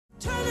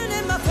Turning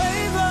in my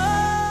favor.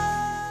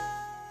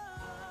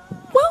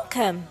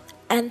 Welcome,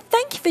 and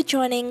thank you for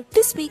joining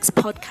this week's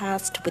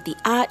podcast with the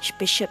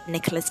Archbishop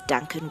Nicholas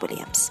Duncan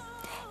Williams.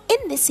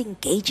 In this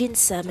engaging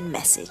sermon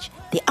message,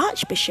 the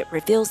Archbishop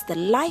reveals the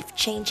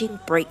life-changing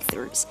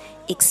breakthroughs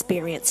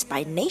experienced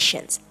by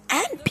nations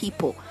and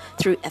people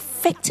through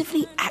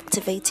effectively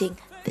activating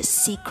the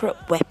secret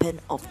weapon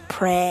of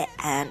prayer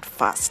and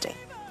fasting.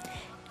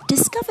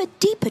 Discover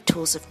deeper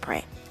tools of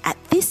prayer at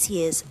this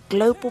year's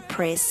Global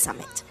Prayer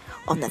Summit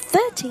on the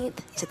 13th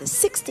to the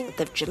 16th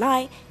of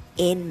July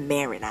in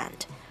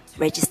Maryland.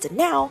 Register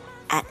now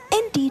at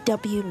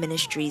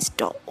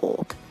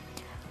ndwministries.org.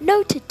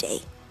 Know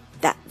today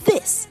that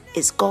this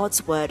is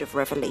God's word of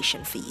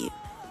revelation for you.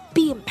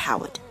 Be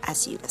empowered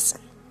as you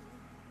listen.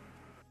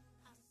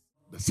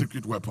 The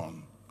secret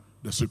weapon.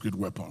 The secret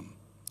weapon.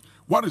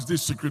 What is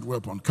this secret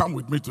weapon? Come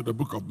with me to the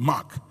book of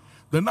Mark,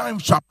 the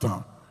 9th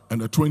chapter and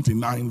the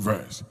 29th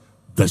verse.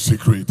 The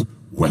secret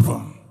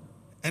weapon.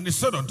 And he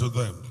said unto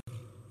them,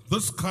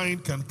 this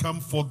kind can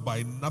come forth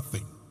by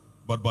nothing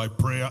but by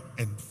prayer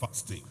and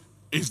fasting.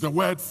 It's the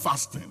word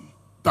fasting.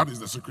 That is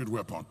the secret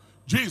weapon.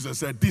 Jesus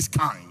said this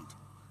kind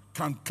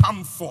can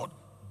come forth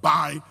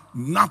by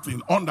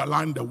nothing.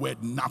 Underline the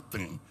word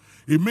nothing.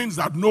 It means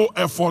that no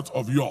effort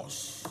of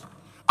yours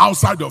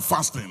outside of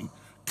fasting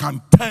can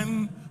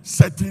turn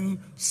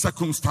certain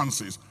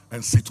circumstances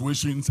and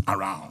situations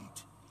around.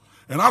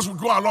 And as we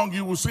go along,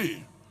 you will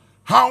see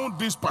how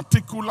this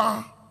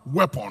particular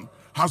weapon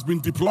has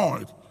been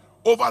deployed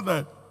over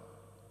the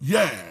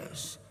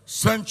years,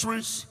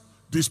 centuries,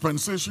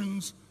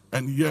 dispensations,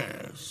 and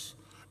years.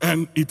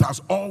 And it has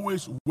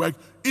always worked,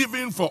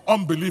 even for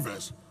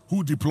unbelievers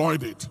who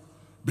deployed it,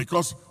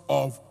 because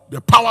of the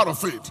power of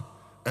faith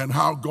and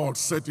how God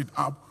set it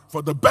up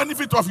for the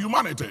benefit of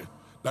humanity.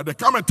 That there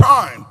come a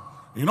time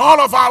in all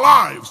of our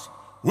lives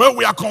where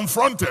we are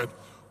confronted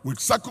with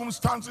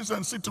circumstances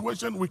and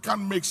situations we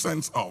can't make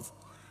sense of.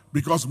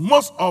 Because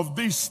most of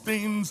these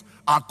things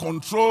are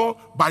controlled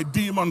by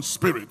demon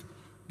spirit.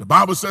 The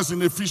Bible says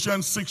in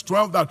Ephesians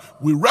 6:12 that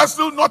we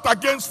wrestle not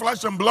against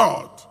flesh and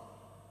blood.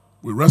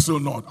 We wrestle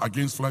not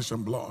against flesh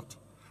and blood,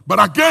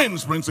 but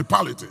against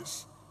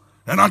principalities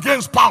and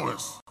against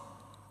powers,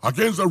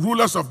 against the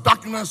rulers of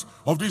darkness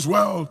of this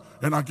world,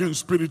 and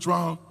against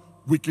spiritual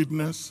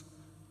wickedness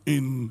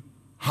in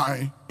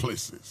high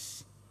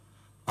places.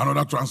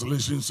 Another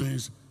translation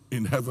says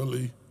in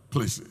heavenly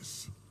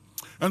places.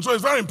 And so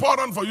it's very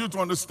important for you to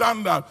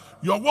understand that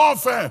your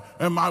warfare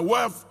and my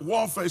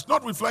warfare is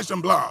not with flesh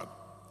and blood.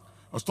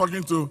 I was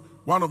talking to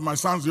one of my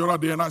sons the other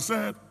day, and I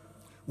said,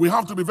 we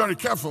have to be very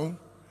careful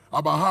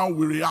about how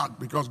we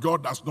react, because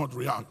God does not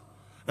react.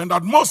 And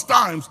that most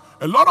times,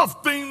 a lot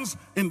of things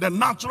in the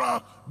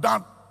natural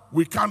that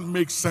we can't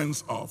make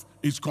sense of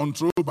is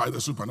controlled by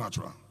the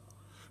supernatural.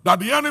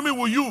 That the enemy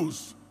will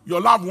use your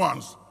loved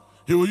ones.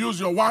 He will use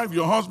your wife,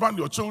 your husband,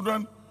 your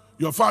children,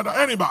 your father,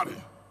 anybody,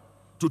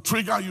 to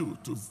trigger you,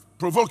 to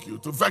provoke you,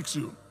 to vex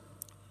you,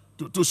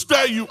 to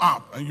stir you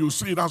up. And you'll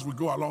see it as we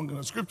go along in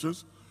the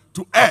scriptures.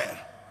 To err.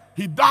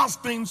 He does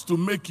things to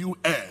make you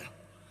err.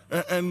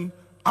 And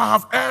I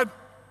have erred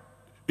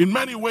in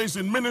many ways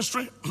in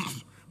ministry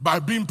by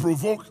being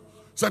provoked.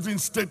 Certain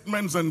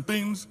statements and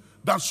things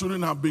that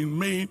shouldn't have been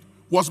made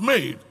was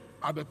made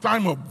at the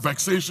time of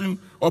vexation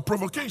or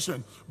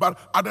provocation. But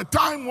at the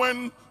time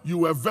when you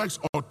were vexed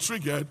or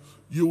triggered,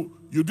 you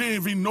didn't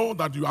even know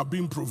that you are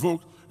being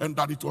provoked, and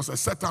that it was a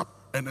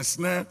setup and a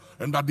snare,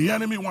 and that the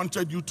enemy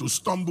wanted you to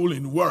stumble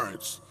in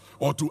words,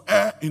 or to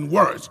err in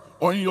words,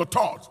 or in your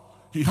thoughts.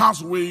 He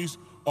has ways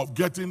of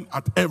getting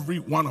at every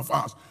one of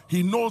us.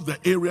 He knows the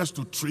areas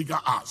to trigger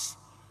us,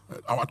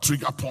 our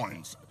trigger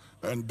points.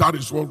 And that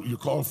is what you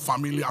call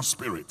familiar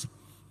spirit.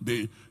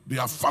 They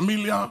are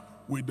familiar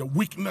with the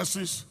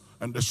weaknesses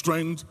and the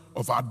strength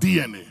of our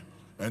DNA.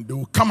 And they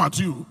will come at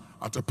you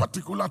at a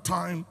particular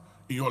time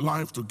in your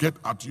life to get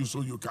at you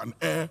so you can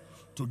err,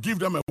 to give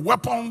them a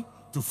weapon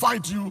to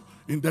fight you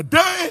in the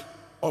day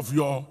of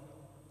your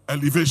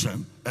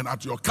elevation, and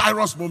at your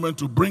kairos moment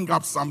to bring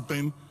up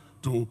something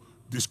to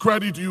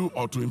discredit you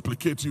or to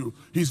implicate you.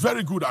 He's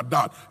very good at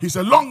that. He's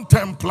a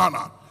long-term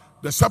planner.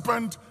 The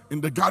serpent in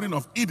the Garden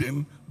of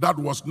Eden that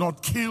was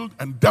not killed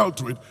and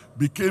dealt with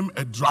became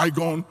a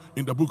dragon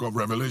in the book of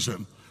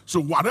Revelation. So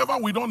whatever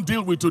we don't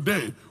deal with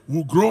today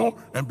will grow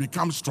and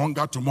become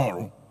stronger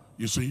tomorrow.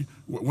 You see,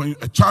 when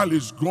a child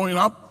is growing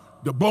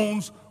up, the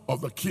bones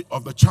of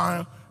the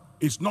child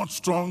is not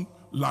strong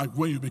like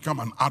when you become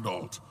an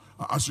adult.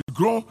 As you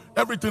grow,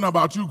 everything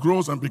about you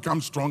grows and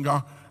becomes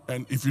stronger.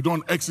 And if you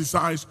don't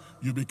exercise,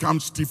 you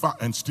become stiffer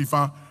and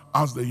stiffer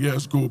as the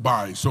years go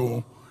by.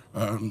 So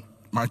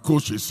my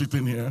coach is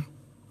sitting here.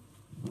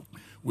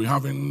 We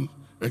haven't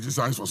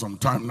exercised for some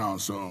time now,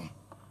 so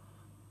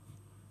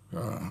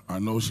I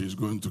know she's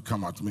going to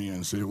come at me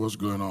and say, "What's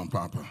going on,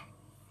 Papa?"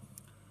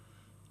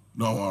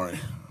 Don't worry,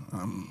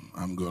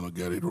 I'm going to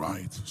get it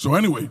right. So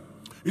anyway,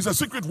 it's a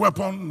secret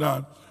weapon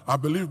that I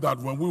believe that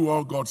when we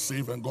all got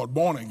saved and got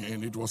born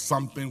again, it was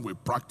something we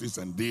practiced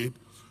and did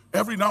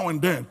Every now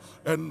and then.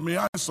 And may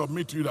I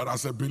submit to you that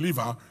as a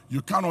believer,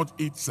 you cannot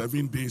eat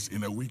 7 days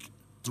in a week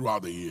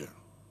throughout the year.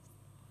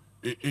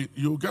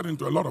 You'll get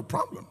into a lot of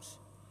problems.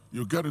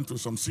 You get into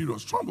some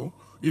serious trouble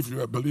if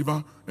you're a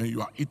believer and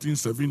you are eating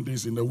 7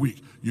 days in a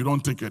week. You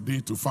don't take a day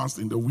to fast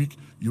in the week.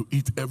 You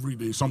eat every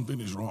day. Something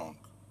is wrong.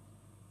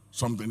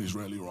 Something is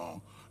really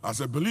wrong.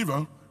 As a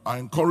believer, I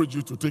encourage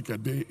you to take a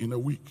day in a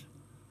week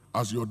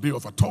as your day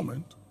of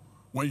atonement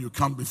when you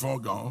come before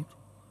God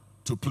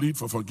to plead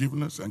for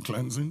forgiveness and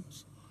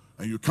cleansings.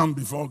 And you come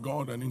before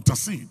God and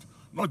intercede,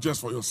 not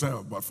just for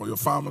yourself, but for your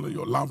family,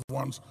 your loved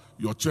ones,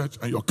 your church,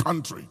 and your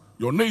country,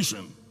 your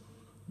nation,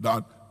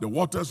 that the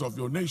waters of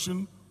your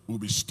nation will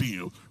be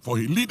still. For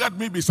he leadeth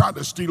me beside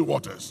the still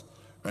waters.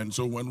 And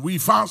so when we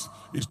fast,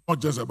 it's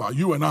not just about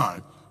you and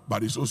I,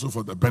 but it's also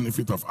for the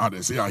benefit of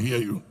others. Say, I hear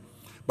you.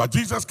 But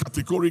Jesus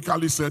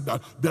categorically said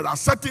that there are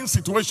certain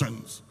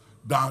situations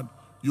that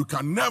you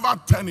can never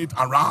turn it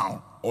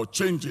around or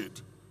change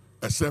it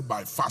except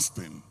by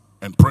fasting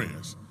and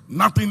prayers.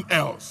 Nothing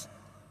else.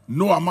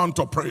 No amount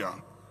of prayer,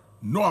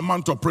 no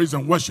amount of praise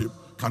and worship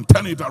can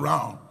turn it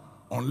around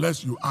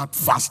unless you add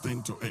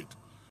fasting to it.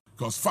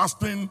 Because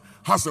fasting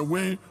has a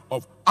way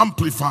of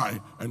amplifying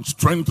and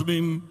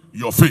strengthening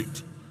your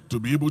faith to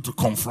be able to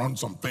confront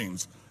some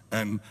things.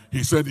 And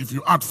he said if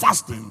you add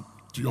fasting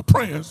to your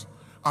prayers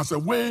as a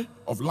way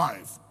of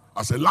life,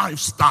 as a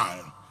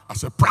lifestyle,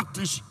 as a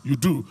practice you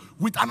do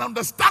with an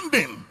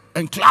understanding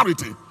and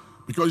clarity.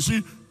 Because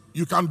you see,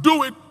 you can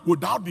do it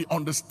without the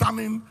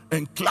understanding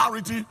and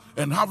clarity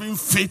and having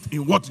faith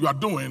in what you are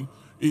doing.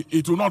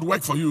 It will not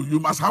work for you. You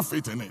must have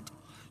faith in it.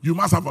 You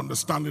must have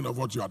understanding of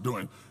what you are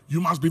doing. You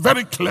must be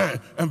very clear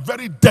and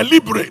very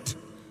deliberate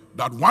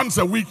that once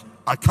a week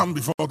I come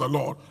before the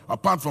Lord.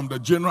 Apart from the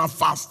general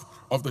fast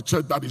of the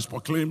church that is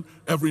proclaimed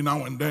every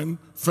now and then,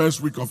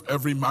 first week of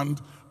every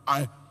month,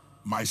 I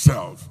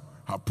myself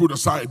have put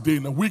aside a day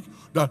in a week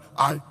that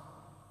I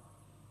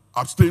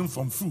abstain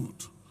from food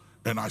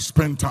and I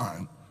spend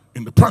time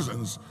in the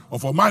presence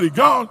of Almighty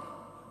God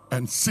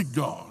and seek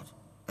God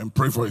and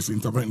pray for his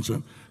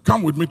intervention.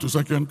 Come with me to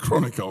 2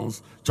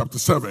 Chronicles chapter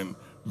 7,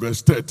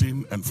 verse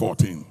 13 and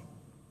 14.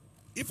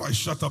 If I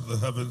shut up the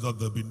heavens that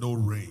there be no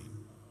rain,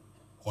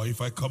 or if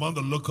I command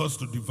the locusts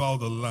to devour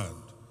the land,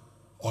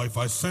 or if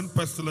I send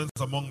pestilence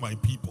among my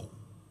people,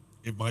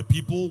 if my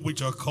people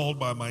which are called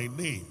by my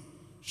name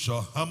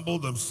shall humble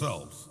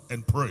themselves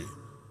and pray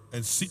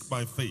and seek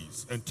my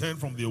face and turn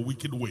from their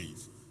wicked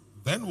ways,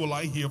 then will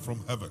I hear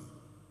from heaven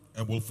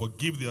and will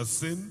forgive their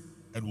sin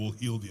and will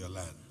heal their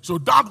land. So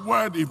that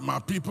word, if my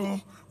people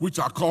which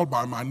are called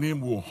by my name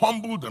will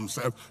humble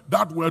themselves,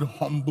 that word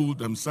humble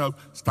themselves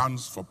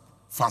stands for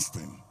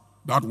fasting.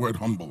 That word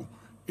humble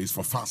is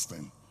for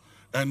fasting.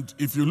 And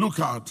if you look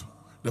at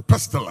the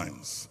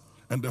pestilence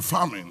and the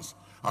famines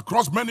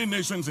across many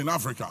nations in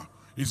Africa,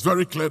 it's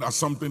very clear that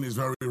something is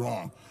very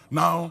wrong.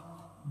 Now,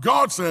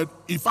 God said,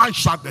 if I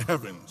shut the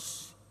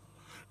heavens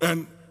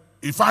and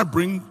if I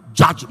bring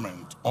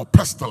judgment or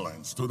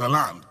pestilence to the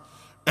land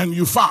and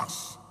you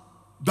fast,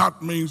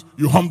 that means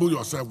you humble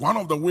yourself. One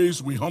of the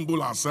ways we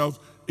humble ourselves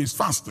is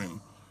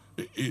fasting.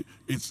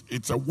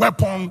 It's a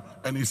weapon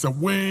and it's a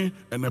way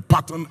and a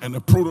pattern and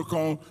a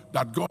protocol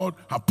that God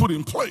has put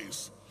in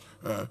place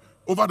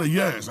over the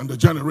years and the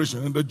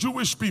generation. And the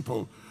Jewish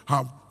people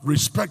have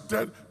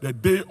respected the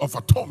Day of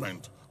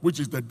Atonement, which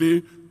is the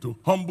day to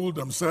humble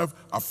themselves,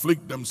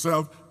 afflict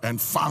themselves, and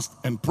fast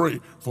and pray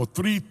for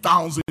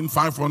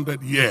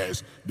 3,500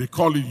 years. They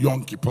call it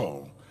Yom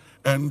Kippur.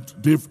 And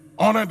they've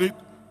honored it,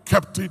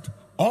 kept it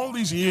all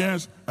these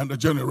years and the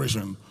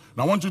generation.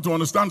 Now I want you to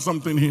understand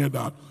something here,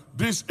 that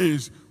this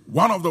is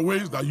one of the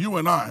ways that you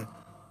and I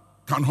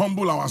can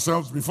humble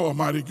ourselves before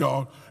Almighty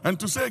God and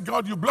to say,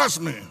 God, you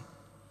blessed me.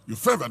 You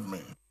favored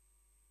me.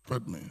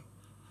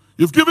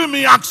 You've given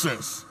me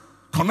access,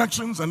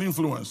 connections, and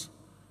influence,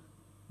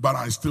 but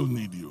I still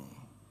need you.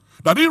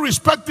 That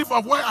irrespective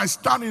of where I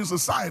stand in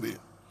society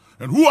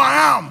and who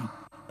I am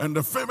and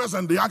the favors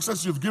and the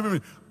access you've given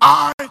me,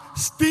 I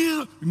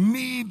still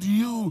need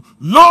you.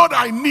 Lord,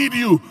 I need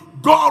you.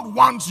 God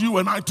wants you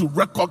and I to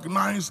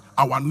recognize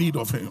our need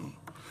of him.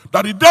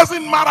 That it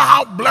doesn't matter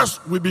how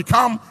blessed we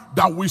become,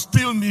 that we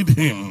still need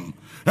him.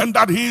 And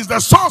that he is the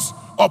source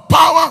of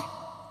power,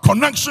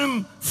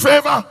 connection,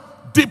 favor,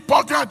 deep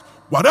pocket,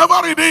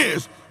 whatever it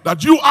is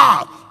that you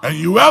are and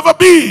you ever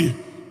be.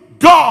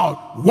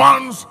 God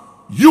wants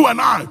you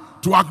and I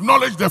to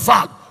acknowledge the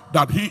fact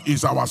that he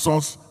is our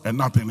source and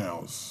nothing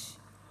else.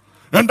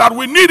 And that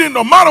we need him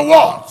no matter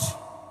what.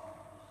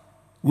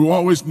 We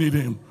always need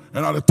him.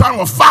 And at the time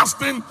of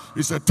fasting,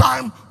 it's a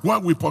time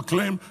when we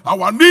proclaim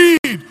our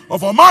need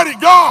of Almighty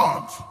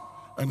God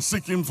and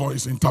seek him for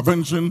his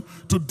intervention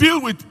to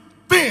deal with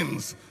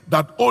things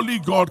that only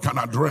God can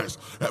address.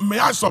 And may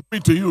I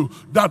submit to you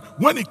that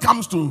when it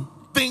comes to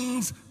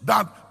things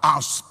that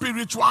are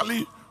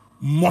spiritually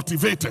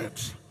motivated,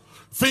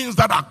 things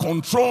that are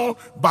controlled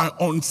by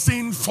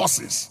unseen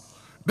forces,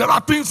 there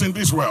are things in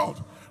this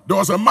world. There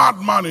was a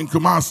madman in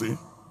Kumasi,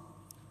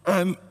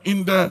 and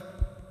in the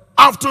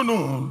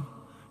afternoon,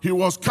 he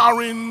was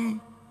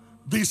carrying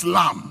this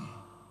lamb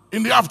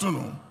in the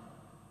afternoon,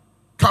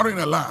 carrying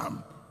a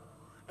lamb.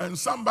 And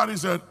somebody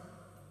said,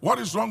 what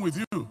is wrong with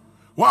you?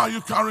 Why are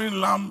you carrying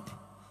lamb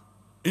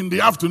in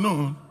the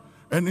afternoon?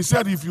 And he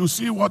said, if you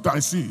see what I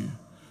see,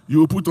 you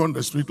will put on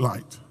the street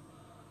light.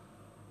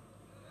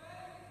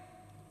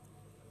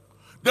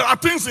 There are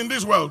things in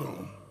this world,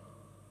 though.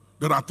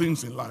 There are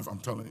things in life, I'm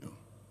telling you.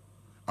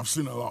 I've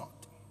seen a lot.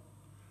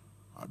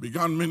 I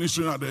began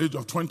ministering at the age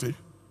of 20,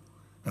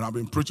 and I've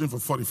been preaching for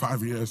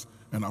 45 years,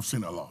 and I've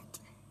seen a lot.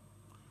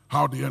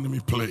 How the enemy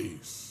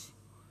plays.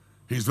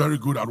 He's very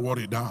good at what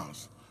he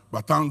does.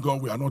 But thank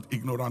God we are not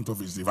ignorant of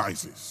his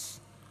devices.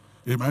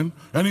 Amen.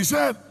 And he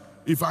said,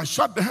 if I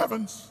shut the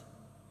heavens,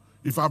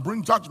 if I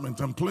bring judgment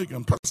and plague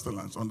and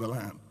pestilence on the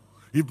land,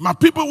 if my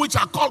people which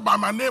are called by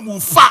my name will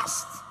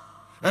fast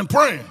and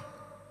pray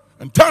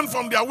and turn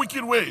from their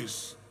wicked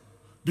ways,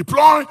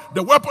 deploy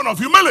the weapon of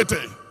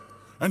humility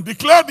and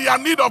declare their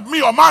need of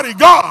me, Almighty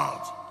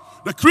God,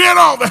 the creator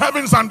of the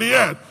heavens and the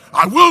earth,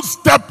 I will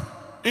step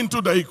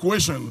into the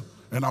equation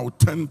and I will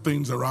turn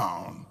things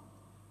around.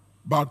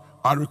 But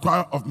I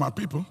require of my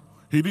people.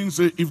 He didn't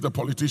say if the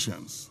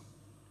politicians.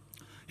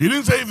 He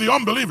didn't say if the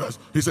unbelievers.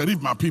 He said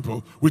if my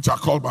people which are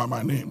called by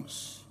my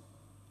names.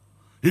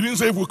 He didn't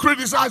say if we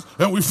criticize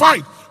and we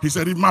fight. He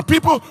said if my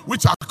people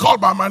which are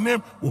called by my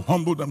name will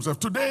humble themselves.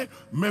 Today,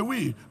 may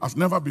we, as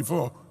never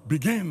before,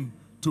 begin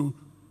to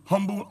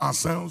humble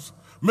ourselves.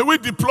 May we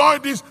deploy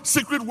this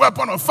secret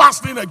weapon of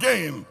fasting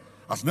again,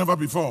 as never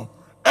before.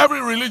 Every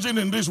religion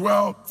in this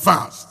world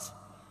fasts.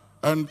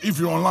 And if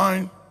you're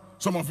online,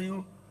 some of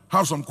you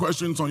have some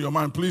questions on your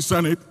mind, please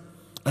send it,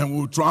 and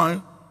we'll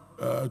try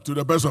to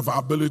the best of our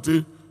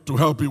ability to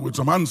help you with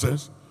some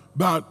answers.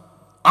 But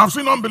I've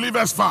seen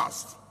unbelievers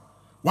fast.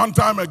 One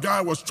time a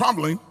guy was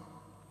traveling,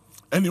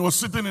 and he was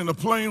sitting in a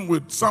plane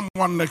with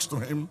someone next to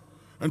him,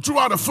 and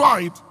throughout the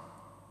flight,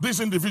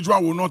 this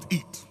individual will not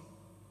eat.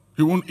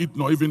 He won't eat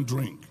nor even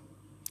drink.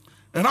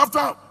 And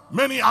after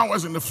many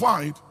hours in the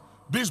flight,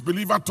 this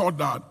believer thought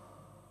that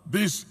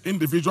this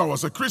individual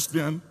was a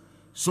Christian,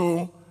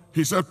 so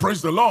he said,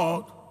 praise the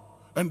Lord.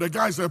 And the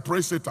guy said,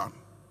 praise Satan.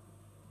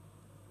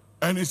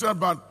 And he said,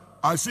 but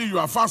I see you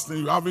are fasting,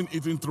 you haven't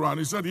eaten through. And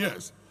he said,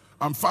 yes,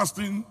 I'm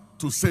fasting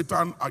to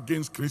Satan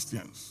against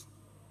Christians.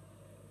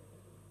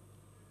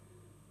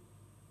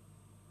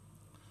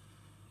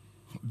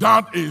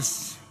 That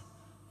is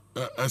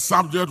a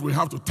subject we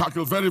have to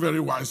tackle very, very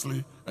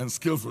wisely and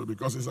skillfully,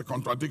 because it's a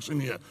contradiction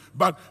here.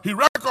 But he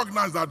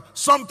recognized that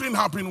something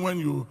happened when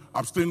you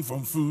abstain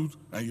from food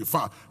and you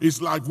fast.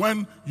 It's like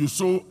when you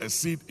sow a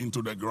seed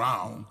into the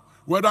ground.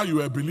 Whether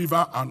you're a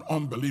believer and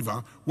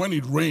unbeliever, when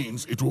it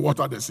rains, it will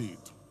water the seed.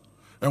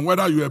 And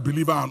whether you're a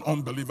believer and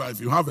unbeliever, if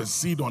you have a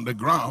seed on the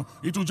ground,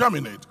 it will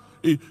germinate.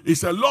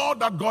 It's a law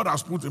that God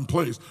has put in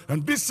place.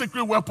 And this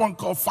secret weapon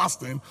called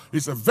fasting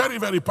is a very,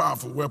 very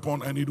powerful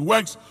weapon, and it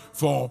works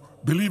for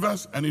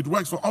believers and it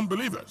works for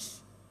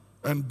unbelievers.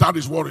 And that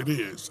is what it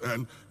is.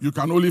 And you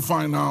can only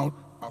find out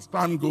as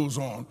time goes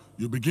on,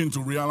 you begin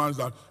to realize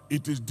that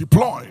it is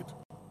deployed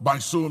by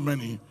so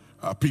many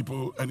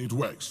people, and it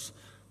works.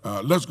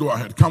 Let's go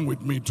ahead. Come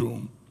with me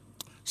to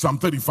Psalm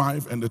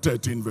 35 and the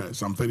 13th verse.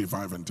 Psalm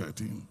 35 and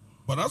 13.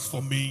 But as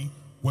for me,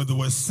 when they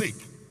were sick,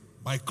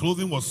 my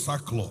clothing was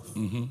sackcloth.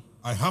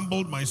 I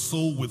humbled my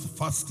soul with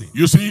fasting.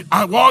 You see,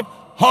 I what?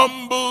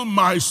 Humble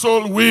my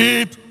soul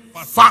with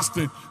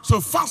fasting.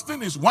 So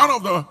fasting is one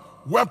of the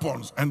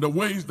weapons and the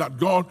ways that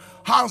God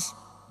has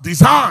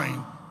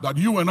designed that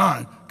you and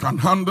I can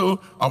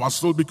handle our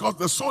soul, because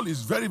the soul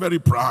is very, very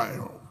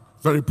proud,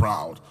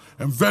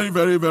 and very,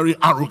 very, very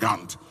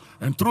arrogant.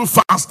 And through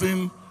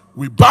fasting,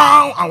 we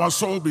bow our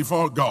soul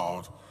before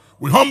God.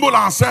 We humble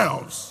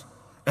ourselves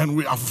and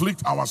we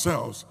afflict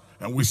ourselves,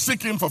 and we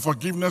seek Him for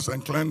forgiveness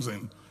and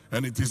cleansing.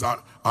 And it is at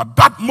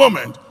that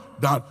moment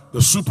that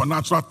the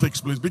supernatural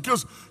takes place.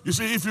 Because, you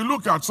see, if you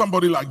look at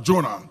somebody like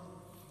Jonah,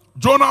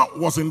 Jonah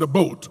was in the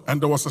boat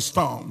and there was a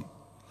storm.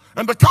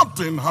 And the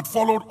captain had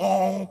followed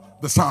all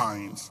the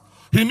signs.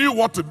 He knew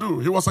what to do.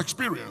 He was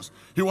experienced.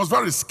 He was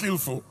very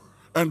skillful.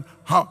 And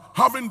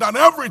having done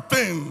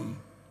everything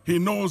he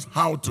knows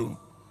how to,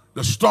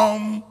 the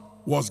storm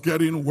was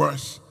getting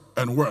worse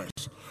and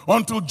worse.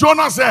 Until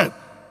Jonah said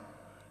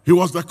he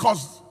was the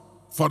cause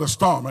for the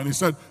storm. And he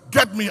said,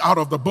 get me out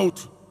of the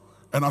boat.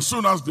 And as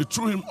soon as they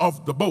threw him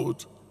off the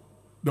boat,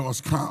 there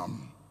was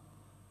calm.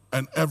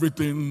 And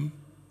everything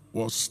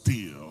was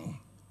still.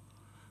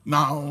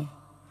 Now,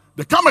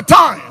 there come a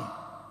time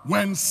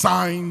when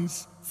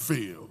signs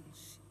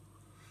fails.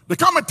 There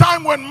come a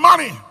time when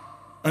money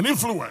and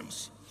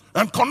influence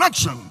and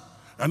connection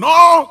and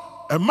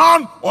all a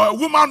man or a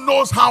woman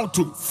knows how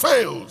to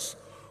fails.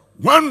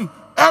 When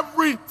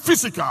every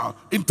physical,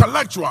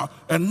 intellectual,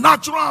 and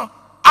natural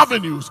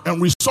avenues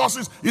and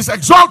resources is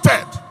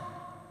exalted,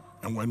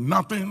 and when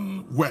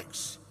nothing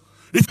works.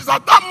 It is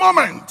at that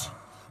moment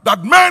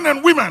that men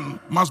and women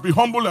must be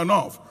humble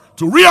enough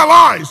to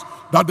realize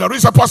that there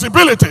is a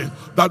possibility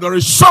that there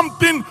is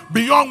something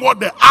beyond what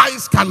the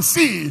eyes can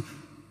see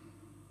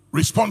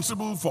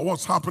responsible for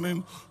what's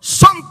happening.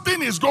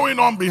 Something is going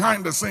on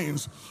behind the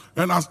scenes.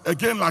 And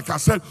again, like I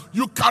said,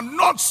 you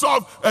cannot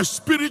solve a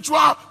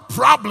spiritual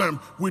problem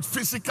with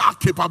physical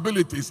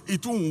capabilities.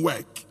 It won't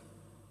work.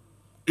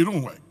 It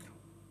won't work.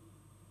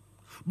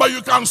 But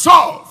you can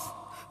solve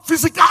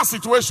physical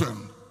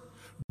situation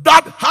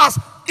that has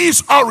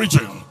its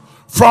origin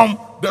from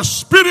the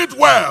spirit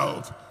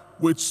world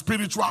with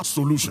spiritual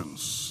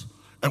solutions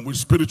and with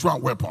spiritual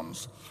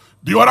weapons.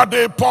 The other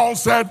day, Paul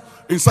said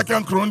in 2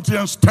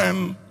 Corinthians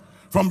 10,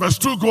 from verse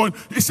 2 going,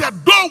 he said,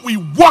 though we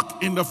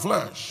walk in the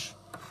flesh,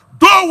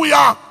 though we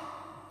are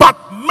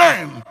but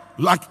men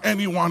like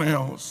anyone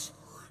else,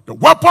 the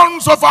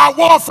weapons of our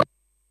warfare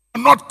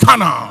are not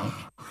carnal,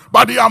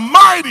 but they are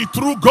mighty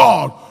through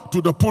God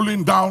to the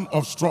pulling down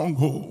of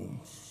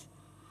strongholds.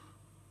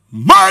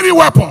 Mighty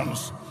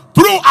weapons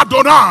through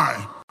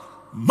Adonai.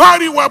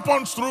 Mighty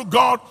weapons through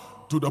God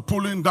to the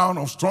pulling down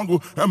of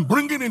strongholds and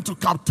bringing into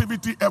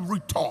captivity every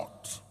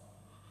thought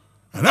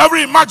and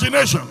every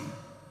imagination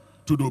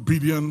to the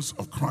obedience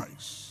of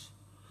Christ.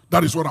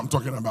 That is what I'm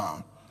talking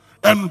about.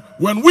 And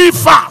when we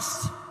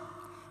fast,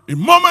 in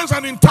moments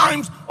and in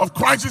times of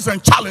crisis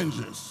and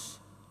challenges,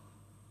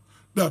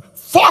 the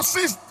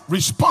forces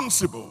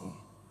responsible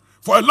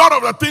for a lot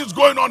of the things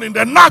going on in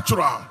the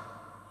natural,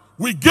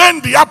 we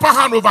gain the upper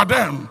hand over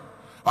them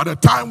at a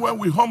time when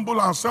we humble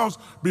ourselves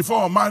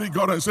before Almighty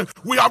God and say,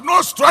 we have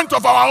no strength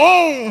of our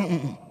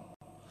own.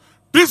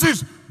 This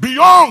is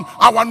beyond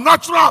our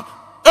natural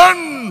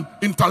and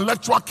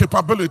intellectual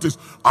capabilities.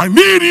 I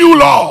need you,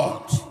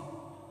 Lord.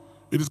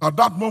 It is at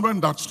that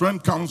moment that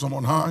strength comes from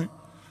on high,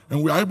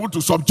 and we are able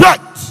to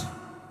subject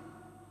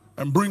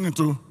and bring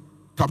into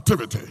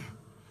captivity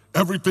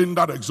everything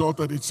that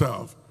exalted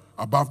itself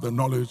above the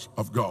knowledge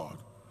of God.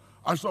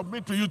 I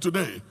submit to you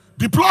today,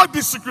 deploy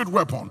this secret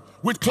weapon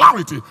with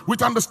clarity,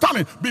 with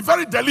understanding. Be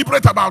very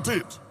deliberate about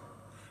it.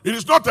 It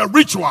is not a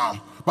ritual,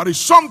 but it's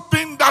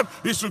something that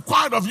is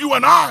required of you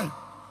and I,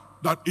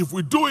 that if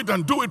we do it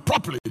and do it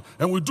properly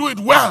and we do it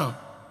well,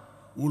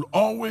 we'll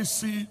always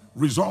see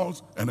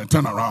results and a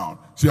turnaround.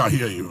 See, I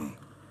hear you.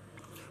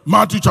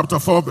 Matthew chapter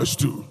 4 verse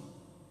 2.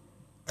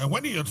 And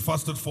when he had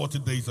fasted 40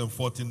 days and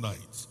 40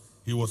 nights,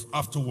 he was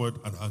afterward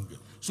an hungered.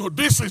 So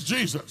this is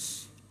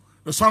Jesus,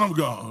 the Son of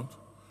God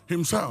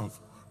himself.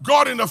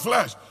 God in the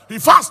flesh. He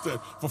fasted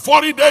for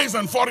 40 days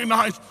and 40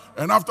 nights.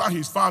 And after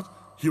his fast,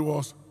 he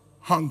was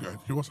hungered.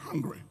 He was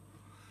hungry.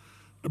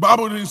 The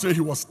Bible didn't say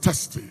he was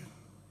thirsty.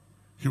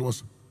 He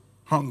was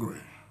hungry,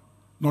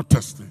 not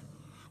thirsty.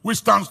 Which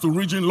stands to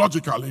reason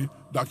logically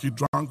that he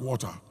drank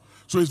water.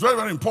 So it's very,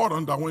 very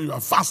important that when you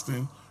are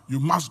fasting, you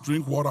must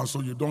drink water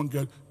so you don't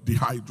get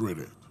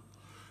dehydrated.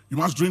 You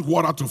must drink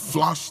water to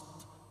flush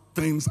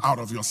things out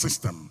of your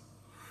system.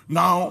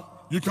 Now,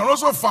 you can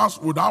also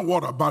fast without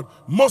water, but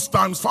most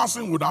times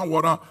fasting without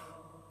water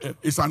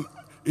is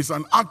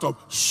an act of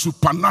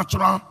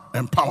supernatural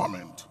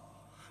empowerment.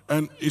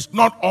 And it's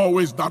not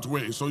always that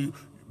way. So you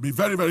be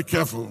very, very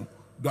careful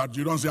that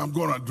you don't say, I'm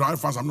going to dry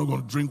fast, I'm not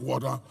going to drink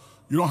water.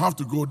 You don't have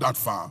to go that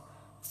far.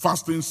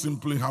 Fasting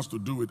simply has to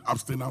do with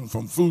abstinence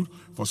from food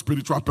for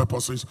spiritual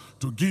purposes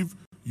to give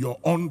your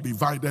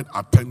undivided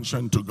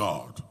attention to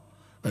God.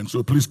 And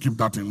so please keep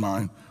that in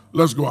mind.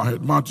 Let's go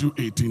ahead. Matthew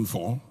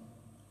 18:4.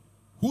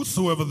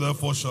 Whosoever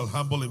therefore shall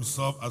humble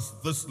himself as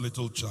this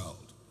little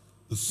child,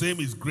 the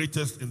same is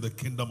greatest in the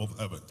kingdom of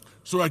heaven.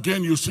 So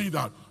again, you see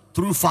that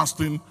through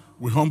fasting,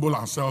 we humble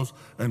ourselves,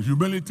 and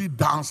humility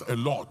does a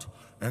lot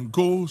and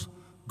goes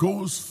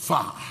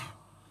far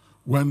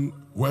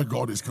where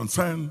God is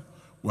concerned,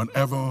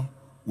 whenever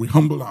we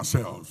humble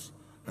ourselves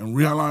and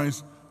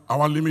realize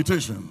our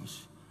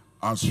limitations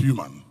as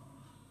human.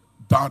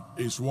 That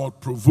is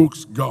what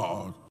provokes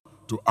God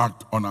to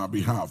act on our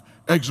behalf.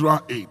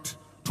 Ezra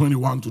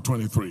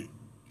 8:21-23.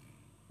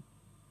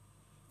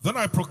 Then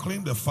I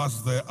proclaimed a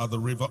fast there at the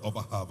river of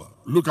Ahava.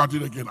 Look at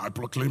it again. I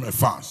proclaim a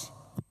fast.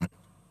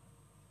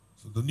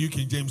 So the New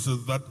King James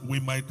says that we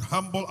might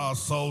humble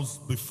ourselves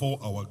before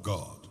our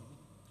God,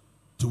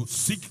 to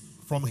seek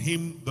from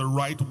him the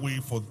right way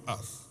for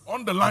us.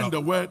 Underline the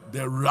word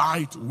the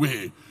right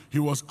way. He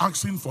was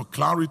asking for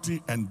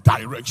clarity and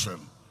direction.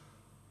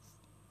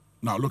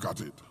 Now look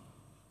at it.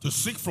 To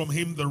seek from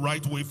him the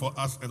right way for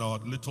us and our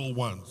little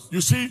ones.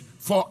 You see,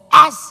 for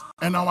us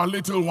and our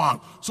little one.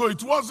 So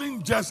it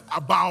wasn't just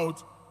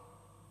about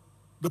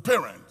the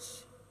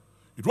parents.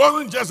 It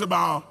wasn't just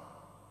about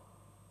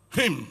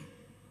him,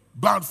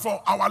 but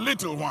for our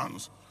little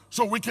ones.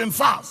 So we can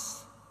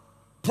fast,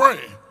 pray,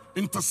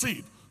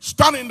 intercede,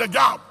 stand in the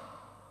gap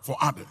for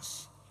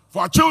others,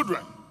 for our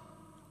children,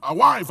 our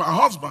wife, our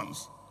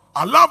husbands,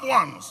 our loved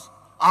ones,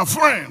 our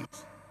friends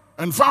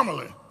and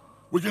family.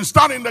 We can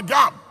stand in the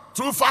gap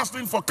through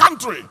fasting for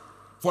country,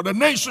 for the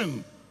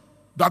nation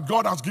that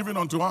God has given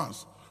unto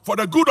us, for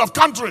the good of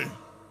country,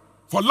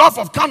 for love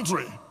of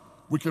country.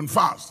 We can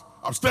fast,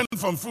 abstain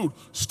from food,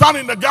 stand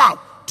in the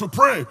gap to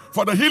pray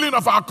for the healing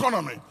of our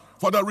economy,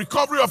 for the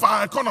recovery of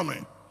our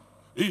economy.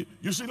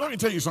 You see, let me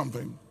tell you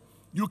something.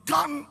 You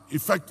can't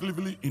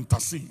effectively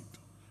intercede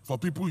for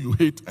people you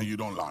hate and you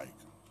don't like.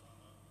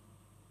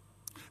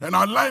 And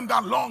I learned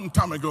that long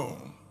time ago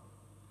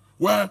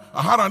where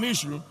I had an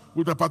issue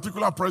with a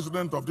particular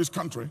president of this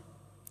country.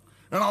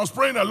 And I was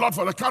praying a lot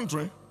for the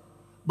country,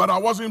 but I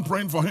wasn't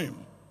praying for him.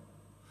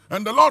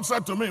 And the Lord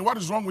said to me, what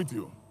is wrong with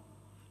you?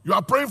 You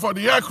are praying for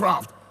the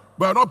aircraft,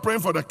 but you're not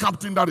praying for the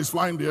captain that is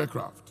flying the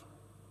aircraft.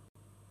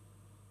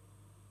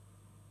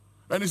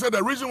 And he said,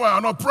 the reason why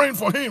you're not praying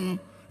for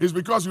him is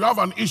because you have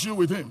an issue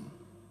with him.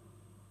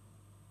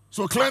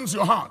 So cleanse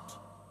your heart.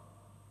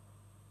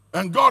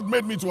 And God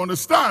made me to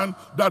understand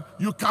that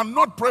you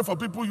cannot pray for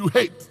people you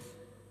hate.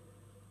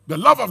 The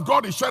love of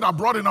God is shed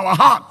abroad in our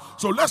heart.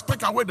 So let's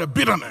take away the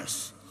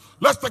bitterness.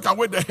 Let's take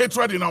away the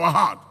hatred in our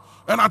heart.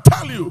 And I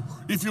tell you,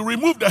 if you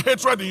remove the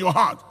hatred in your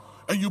heart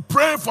and you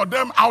pray for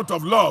them out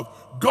of love,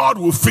 God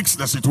will fix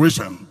the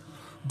situation.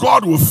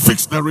 God will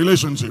fix the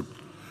relationship.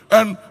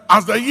 And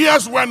as the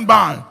years went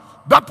by,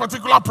 that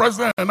particular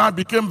president and I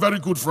became very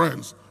good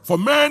friends. For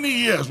many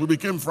years, we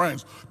became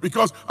friends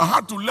because I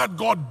had to let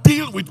God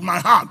deal with my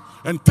heart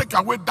and take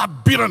away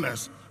that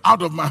bitterness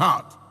out of my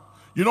heart.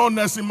 You know,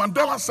 Nelson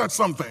Mandela said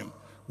something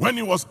when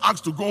he was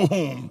asked to go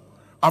home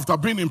after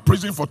being in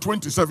prison for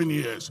 27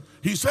 years.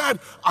 He said,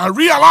 I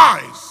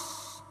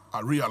realize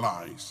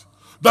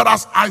that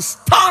as I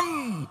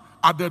stand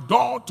at the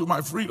door to my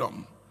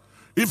freedom,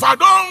 if I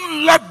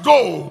don't let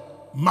go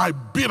my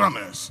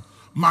bitterness,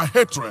 my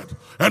hatred,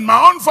 and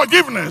my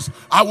unforgiveness,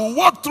 I will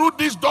walk through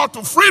this door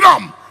to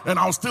freedom and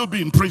I'll still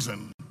be in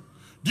prison.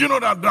 Do you know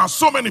that there are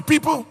so many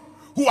people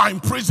who are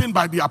imprisoned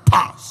by their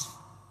past?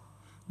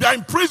 They are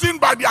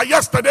imprisoned by their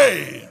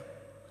yesterday.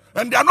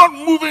 And they are not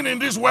moving in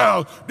this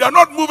world. They are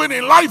not moving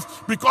in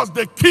life because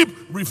they keep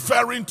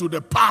referring to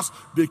the past.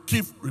 They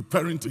keep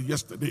referring to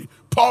yesterday.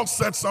 Paul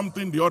said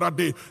something the other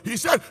day. He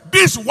said,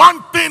 this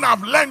one thing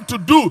I've learned to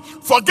do,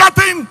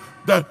 forgetting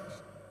the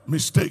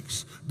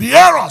mistakes, the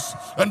errors,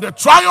 and the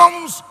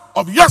triumphs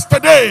of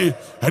yesterday.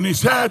 And he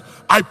said,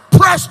 I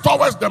press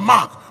towards the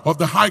mark of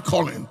the high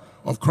calling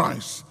of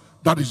Christ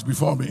that is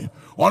before me.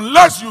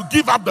 Unless you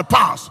give up the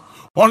past,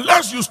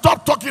 unless you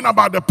stop talking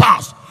about the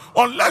past,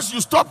 unless you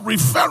stop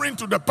referring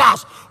to the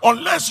past,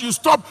 unless you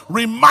stop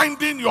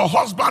reminding your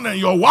husband and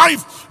your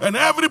wife and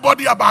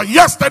everybody about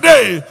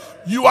yesterday,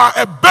 you are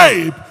a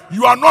babe.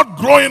 You are not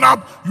growing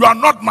up. You are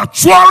not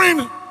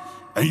maturing.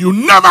 And you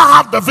never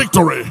have the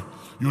victory.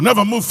 You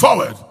never move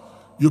forward.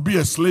 You'll be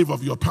a slave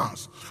of your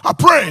past. I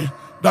pray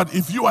that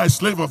if you are a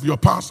slave of your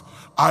past,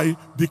 I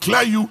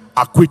declare you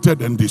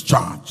acquitted and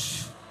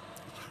discharged.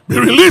 Be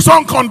released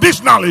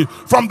unconditionally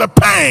from the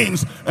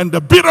pains and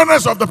the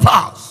bitterness of the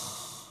past.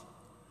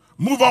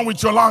 Move on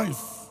with your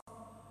life.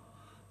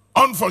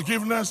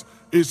 Unforgiveness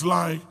is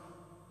like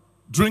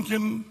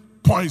drinking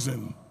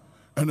poison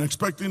and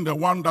expecting the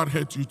one that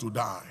hurt you to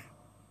die.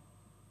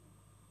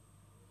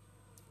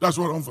 That's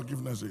what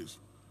unforgiveness is.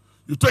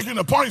 You're taking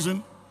the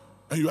poison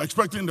and you're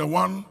expecting the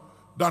one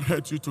that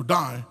hurt you to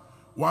die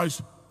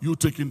whilst you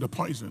taking the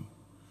poison.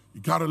 You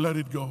got to let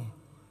it go.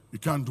 You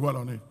can't dwell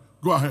on it.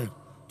 Go ahead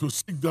to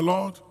seek the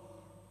Lord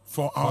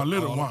for our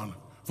little one,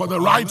 for the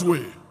right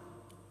way.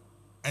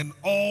 And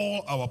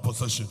all our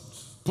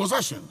possessions.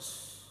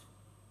 Possessions.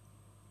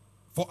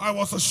 For I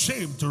was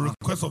ashamed to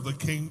request of the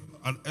king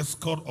an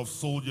escort of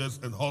soldiers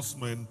and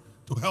horsemen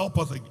to help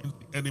us against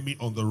the enemy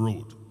on the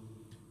road.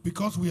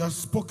 Because we have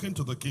spoken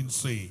to the king,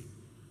 saying,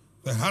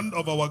 the hand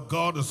of our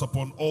God is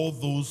upon all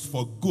those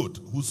for good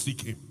who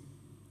seek him.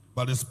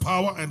 But his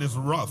power and his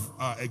wrath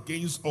are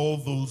against all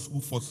those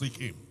who forsake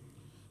him.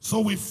 So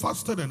we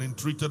fasted and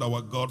entreated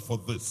our God for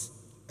this,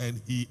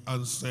 and he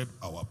answered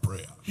our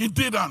prayer. He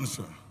did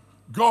answer.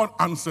 God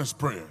answers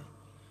prayer.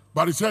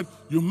 But he said,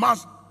 you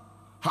must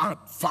add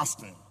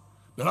fasting.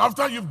 That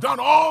after you've done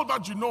all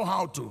that you know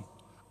how to,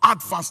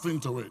 add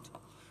fasting to it.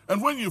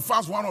 And when you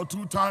fast 1 or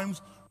 2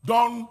 times,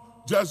 don't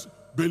just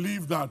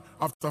believe that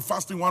after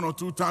fasting 1 or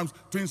 2 times,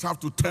 things have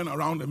to turn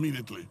around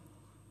immediately.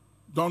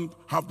 Don't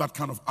have that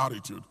kind of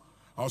attitude.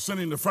 I was saying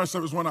in the first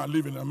service when I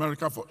lived in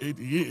America for 8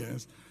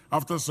 years,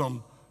 after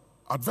some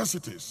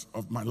adversities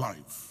of my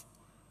life,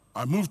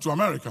 I moved to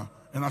America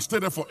and I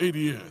stayed there for 8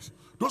 years.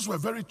 Those were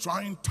very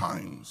trying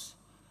times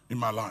in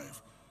my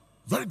life.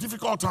 Very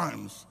difficult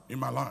times in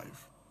my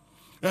life.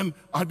 And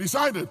I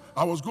decided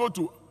I was going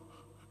to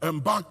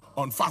embark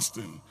on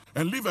fasting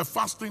and live a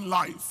fasting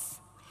life.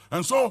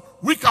 And so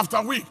week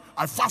after week,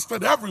 I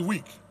fasted every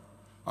week.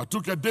 I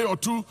took a day or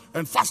 2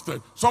 and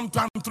fasted,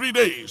 sometimes 3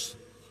 days.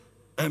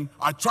 And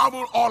I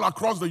traveled all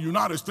across the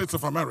United States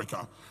of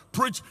America,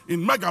 preached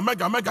in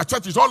mega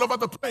churches all over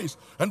the place.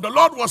 And the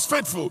Lord was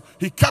faithful.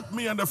 He kept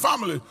me and the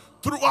family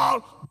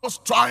throughout those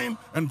trying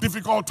and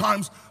difficult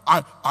times.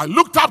 I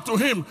looked up to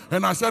him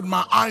and I said,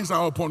 my eyes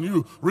are upon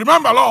you.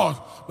 Remember, Lord,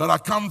 that I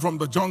come from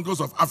the jungles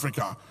of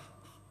Africa.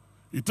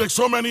 It takes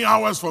so many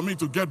hours for me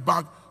to get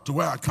back to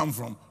where I come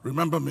from.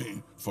 Remember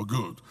me for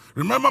good.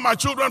 Remember my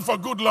children for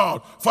good,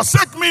 Lord.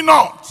 Forsake me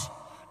not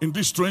in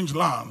this strange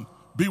land.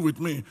 Be with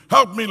me.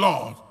 Help me,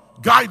 Lord.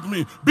 Guide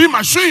me. Be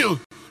my shield.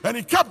 And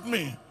he kept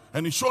me.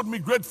 And he showed me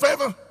great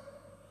favor.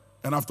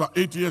 And after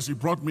 8 years, he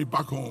brought me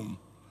back home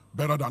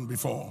better than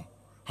before.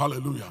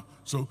 Hallelujah.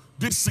 So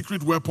this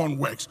secret weapon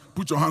works.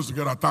 Put your hands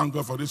together. Thank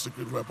God for this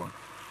secret weapon.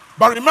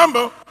 But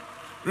remember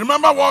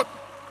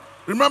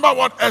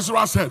what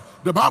Ezra said.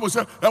 The Bible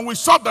said, and we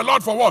sought the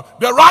Lord for what?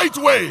 The right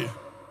way.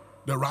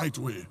 The right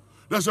way.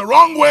 There's a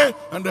wrong way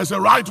and there's a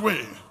right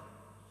way.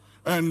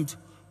 And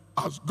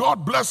as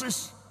God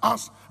blesses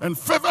us and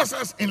favors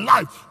us in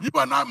life, you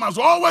and I must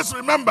always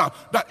remember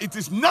that it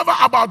is never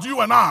about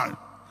you and I.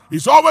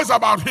 It's always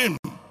about Him.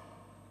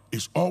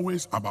 It's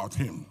always about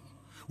Him.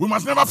 We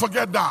must never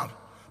forget that.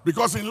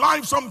 Because in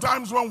life,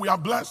 sometimes when we are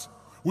blessed,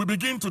 we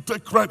begin to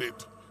take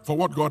credit for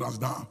what God has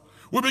done.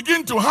 We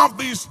begin to have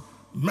this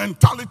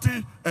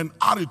mentality and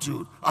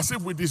attitude as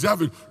if we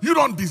deserve it. You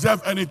don't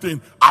deserve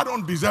anything. I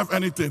don't deserve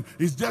anything.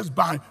 It's just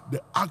by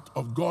the act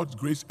of God's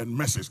grace and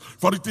mercy.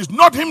 For it is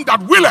not him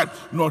that willeth,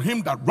 nor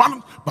him that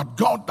runneth, but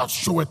God that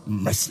showeth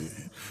mercy.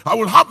 I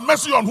will have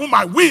mercy on whom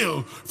I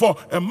will, for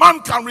a man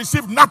can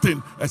receive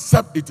nothing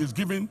except it is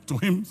given to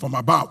him from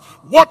above.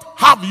 What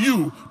have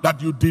you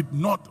that you did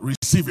not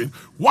receive it?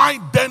 Why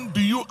then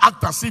do you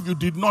act as if you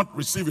did not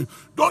receive it?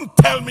 Don't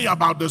tell me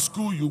about the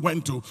school you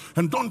went to,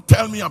 and don't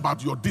tell me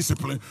about your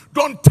discipline.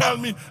 Don't tell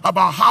me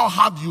about how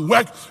hard you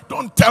work.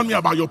 Don't tell me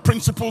about your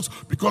principles,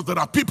 because there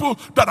are people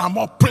that are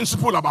more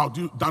principled about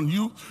you than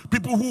you,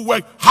 people who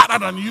work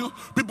harder than you,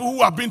 people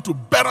who have been to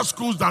better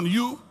schools than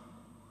you,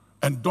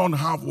 and don't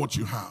have what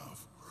you have.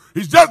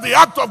 It's just the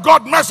act of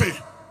God's mercy.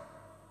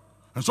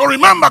 And so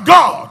remember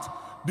God.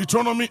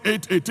 Deuteronomy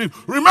 8:18.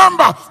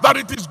 Remember that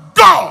it is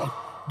God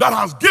that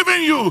has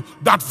given you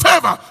that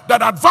favor,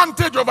 that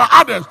advantage over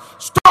others.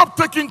 Stop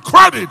taking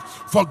credit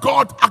for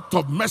God's act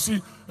of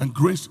mercy and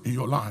grace in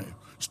your life.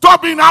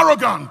 Stop being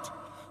arrogant.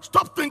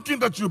 Stop thinking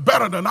that you're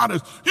better than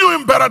others. You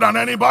ain't better than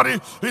anybody.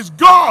 It's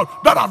God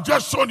that have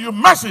just shown you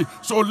mercy.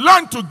 So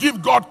learn to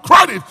give God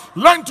credit.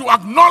 Learn to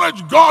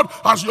acknowledge God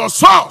as your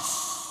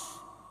source.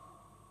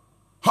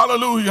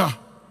 Hallelujah.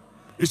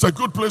 It's a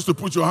good place to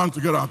put your hands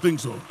together. I think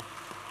so.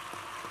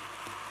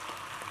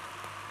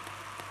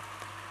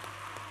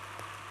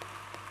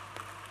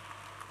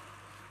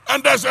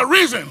 And there's a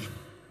reason,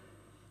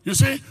 you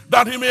see,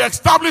 that he may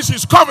establish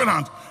his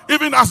covenant,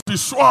 even as he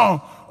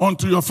swore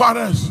unto your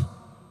fathers.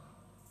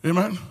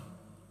 Amen.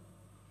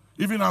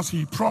 Even as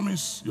he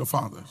promised your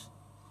fathers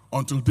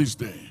until this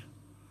day.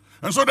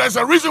 And so there's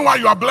a reason why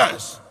you are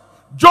blessed.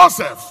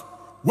 Joseph,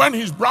 when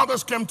his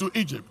brothers came to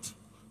Egypt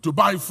to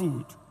buy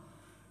food,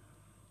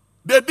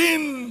 they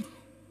didn't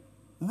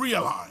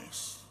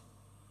realize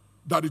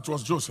that it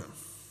was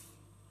Joseph.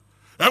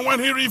 And when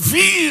he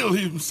revealed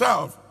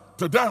himself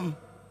to them,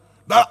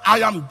 that I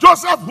am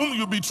Joseph whom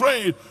you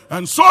betrayed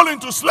and sold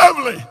into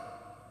slavery,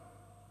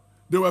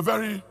 they were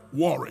very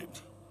worried.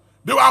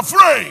 They were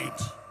afraid,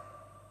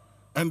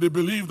 and they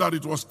believed that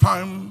it was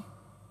time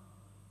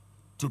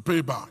to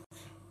pay back.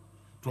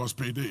 It was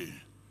payday.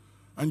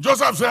 And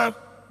Joseph said,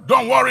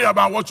 don't worry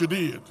about what you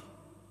did.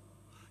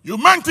 You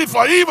meant it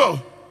for evil,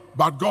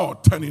 but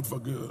God turned it for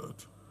good.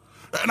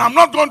 And I'm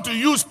not going to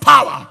use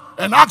power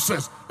and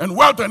access and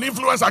wealth and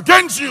influence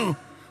against you,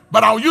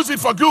 but I'll use it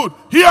for good.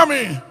 Hear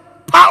me.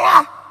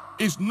 Power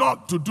is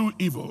not to do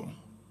evil.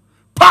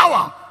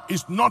 Power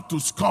is not to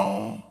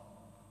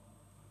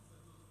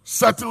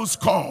settle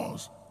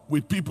scores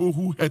with people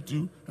who hurt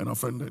you and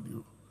offended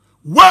you.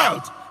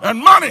 Wealth and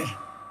money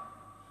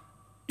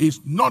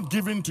is not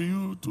given to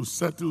you to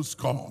settle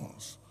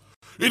scores.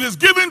 It is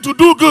given to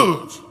do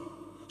good.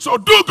 So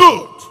do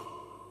good.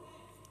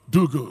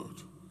 Do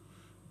good.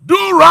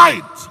 Do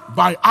right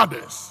by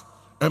others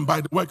and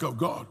by the work of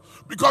God.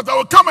 Because there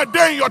will come a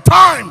day in your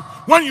time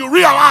when you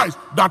realize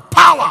that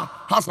power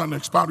has an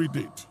expiry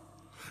date.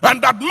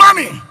 And that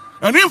money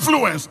and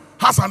influence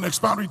has an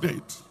expiry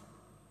date.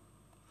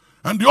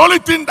 And the only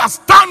thing that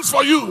stands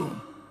for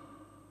you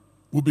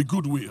will be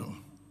goodwill.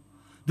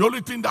 The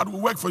only thing that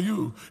will work for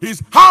you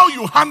is how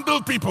you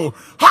handle people,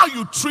 how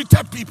you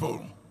treated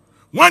people.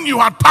 When you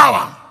had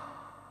power,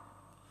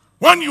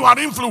 when you had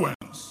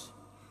influence,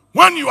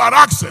 when you had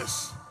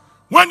access,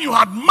 when you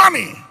had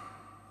money,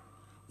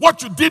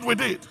 what you did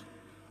with it,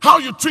 how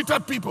you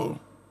treated people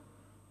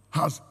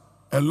has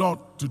a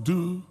lot to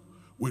do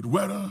with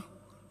whether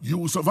you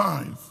will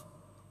survive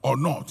or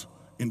not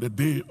in the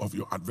day of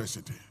your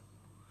adversity.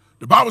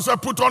 The Bible says,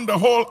 put on the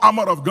whole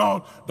armor of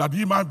God that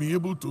ye might be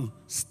able to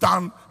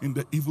stand in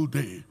the evil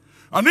day.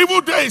 An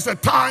evil day is a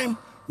time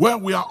where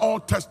we are all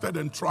tested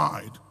and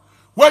tried,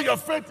 where your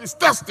faith is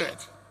tested.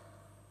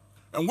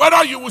 And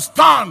whether you will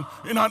stand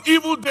in an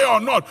evil day or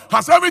not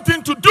has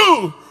everything to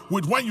do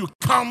with when you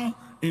come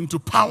into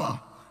power,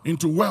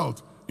 into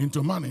wealth,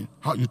 into money,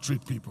 how you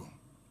treat people.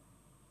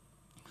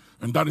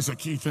 And that is a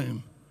key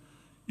thing.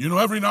 You know,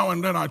 every now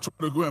and then I try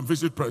to go and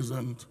visit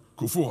President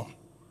Kufuor.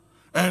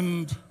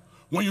 And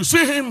when you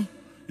see him,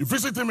 you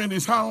visit him in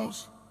his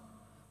house,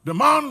 the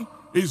man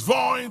is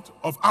void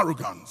of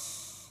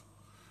arrogance.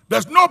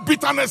 There's no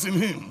bitterness in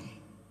him.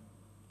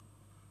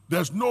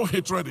 There's no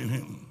hatred in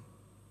him.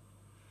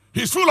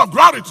 He's full of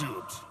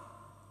gratitude.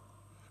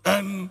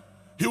 And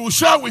he will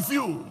share with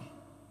you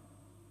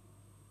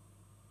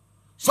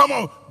some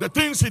of the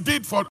things he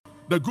did for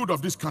the good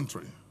of this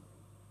country.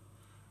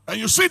 And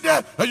you sit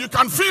there and you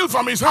can feel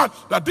from his heart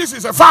that this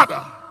is a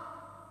father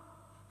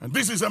And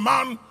this is a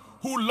man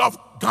who loved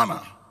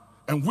Ghana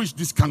and wished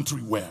this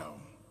country well.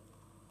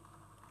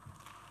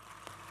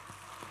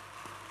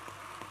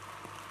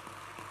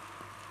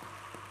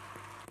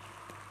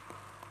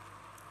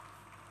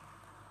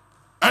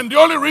 And the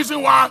only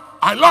reason why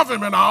I love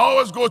him and I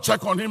always go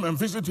check on him and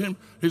visit him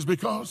is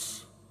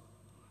because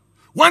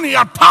when he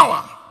had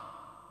power,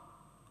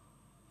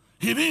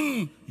 he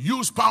didn't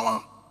use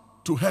power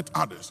to hurt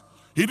others.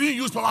 He didn't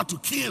use power to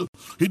kill.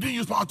 He didn't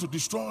use power to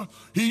destroy.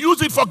 He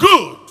used it for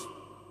good.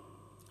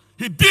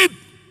 He did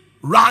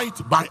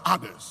right by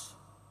others.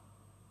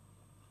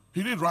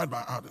 He did right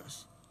by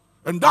others.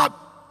 And that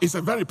is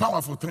a very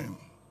powerful thing.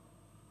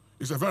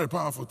 It's a very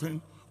powerful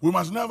thing. We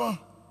must never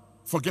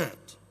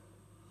forget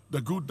the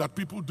good that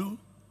people do.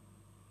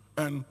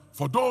 And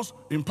for those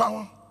in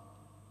power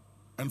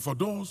and for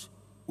those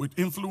with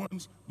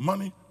influence,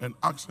 money, and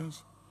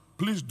access,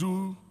 please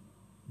do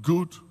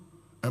good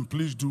and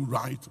please do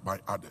right by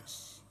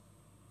others.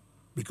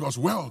 Because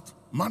wealth,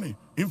 money,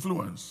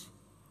 influence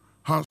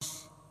has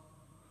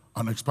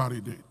an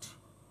expiry date.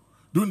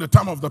 During the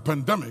time of the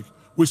pandemic,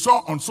 we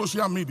saw on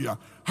social media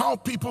how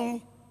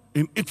people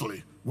in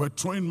Italy were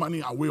throwing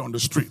money away on the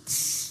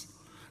streets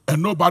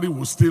and nobody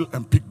would steal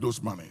and pick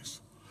those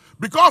monies.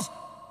 Because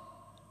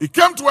it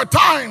came to a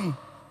time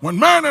when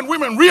men and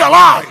women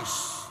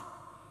realized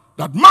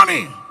that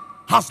money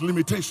has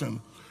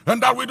limitation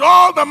and that with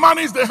all the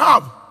monies they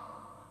have,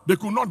 they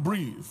could not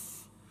breathe.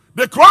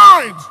 They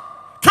cried,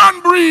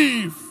 can't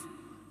breathe,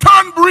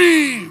 can't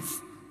breathe,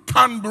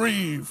 can't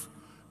breathe.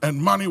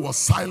 And money was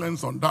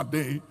silenced on that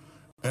day,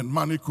 and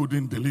money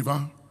couldn't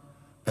deliver,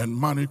 and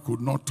money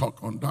could not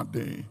talk on that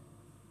day.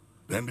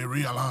 Then they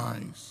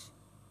realized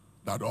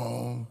that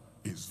all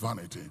is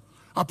vanity.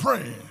 I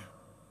pray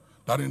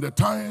that in the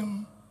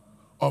time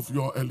of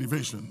your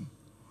elevation,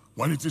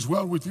 when it is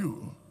well with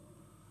you,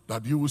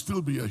 that you will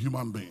still be a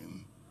human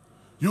being.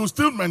 You will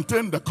still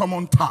maintain the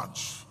common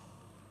touch.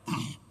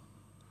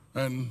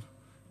 And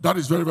that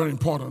is very, very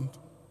important.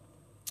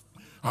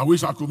 I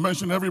wish I could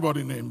mention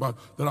everybody's name, but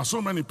there are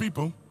so many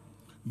people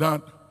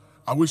that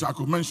I wish I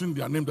could mention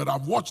their name, that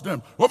I've watched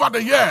them over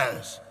the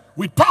years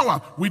with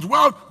power, with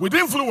wealth, with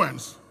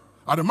influence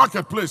at the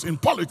marketplace, in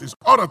politics,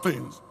 other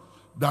things,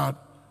 that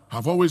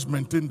have always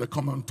maintained the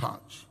common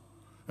touch.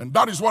 And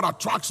that is what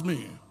attracts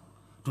me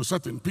to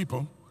certain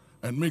people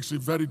and makes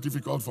it very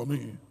difficult for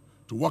me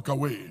to walk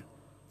away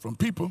from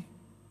people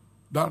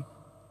that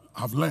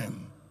have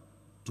learned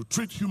to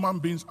treat human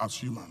beings as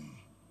human.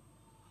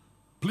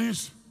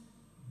 Please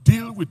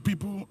deal with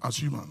people as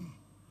human,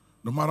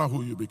 no matter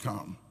who you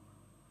become.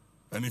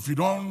 And if you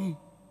don't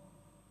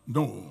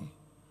know,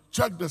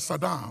 check the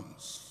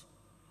Saddams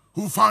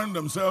who find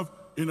themselves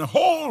in a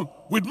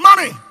hole with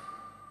money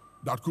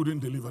that couldn't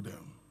deliver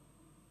them.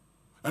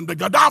 And the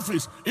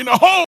Gaddafis in a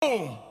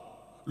hole,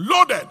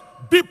 loaded,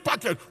 deep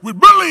pocket with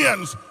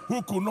billions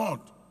who could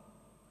not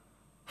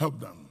help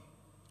them.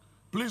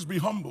 Please be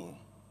humble.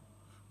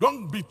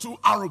 Don't be too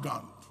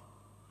arrogant.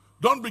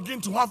 Don't begin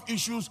to have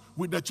issues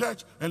with the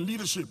church and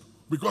leadership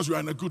because you are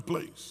in a good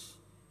place.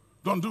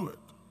 Don't do it.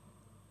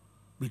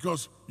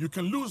 Because you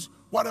can lose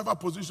whatever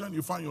position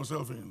you find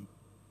yourself in.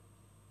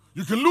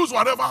 You can lose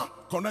whatever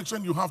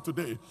connection you have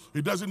today.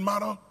 It doesn't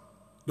matter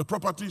the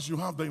properties you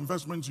have, the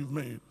investments you've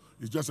made.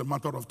 It's just a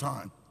matter of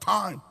time.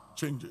 Time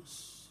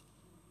changes.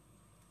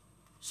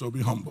 So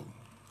be humble.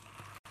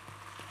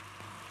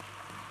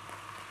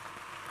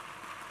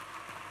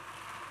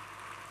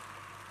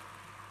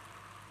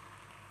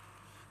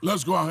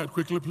 Let's go ahead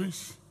quickly,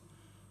 please.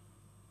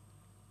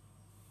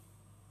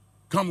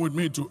 Come with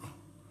me to,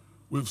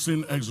 we've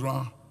seen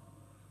Ezra,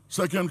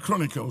 2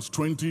 Chronicles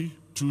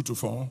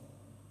 22-4.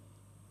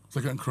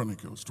 2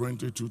 Chronicles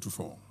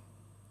 22-4.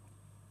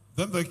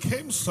 Then there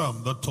came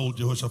some that told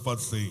Jehoshaphat,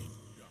 saying,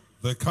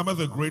 there cometh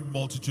a great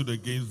multitude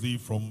against thee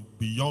from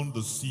beyond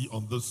the sea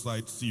on this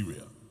side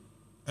Syria.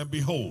 And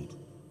behold,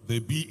 they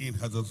be in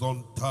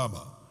Hazazon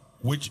Tamar,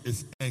 which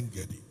is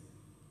En-gedi.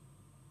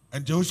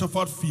 And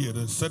Jehoshaphat feared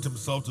and set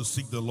himself to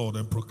seek the Lord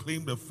and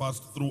proclaimed a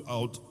fast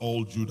throughout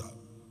all Judah.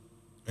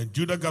 And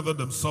Judah gathered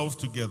themselves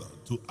together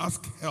to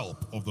ask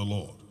help of the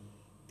Lord.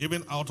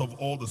 Even out of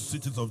all the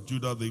cities of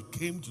Judah, they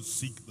came to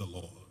seek the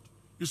Lord.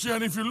 You see,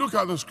 and if you look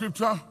at the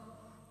scripture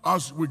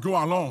as we go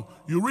along,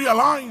 you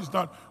realize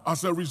that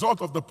as a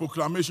result of the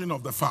proclamation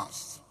of the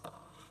fast,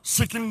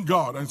 seeking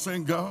God and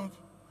saying, God,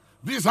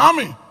 this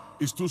army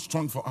is too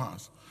strong for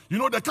us. You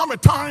know, there come a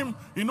time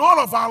in all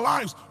of our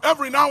lives,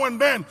 every now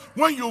and then,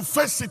 when you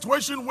face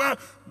situation where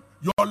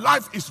your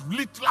life is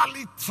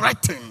literally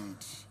threatened.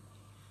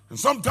 And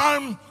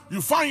sometimes you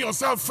find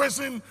yourself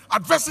facing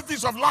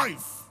adversities of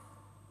life.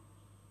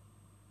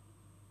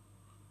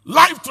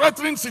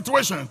 Life-threatening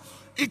situation.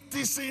 It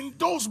is in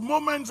those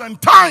moments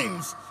and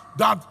times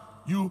that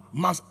you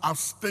must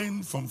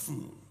abstain from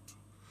food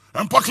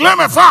and proclaim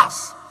a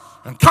fast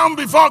and come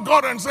before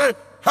God and say,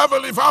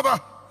 Heavenly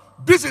Father,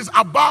 this is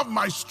above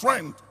my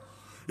strength.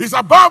 It's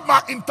above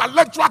my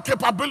intellectual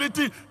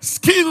capability,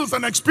 skills,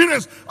 and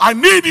experience. I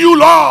need you,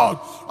 Lord.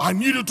 I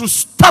need you to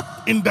step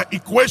in the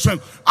equation.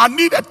 I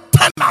need a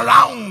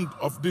turnaround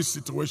of this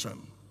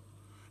situation.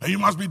 And you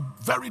must be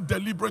very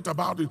deliberate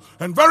about it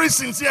and very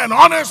sincere and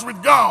honest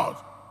with God.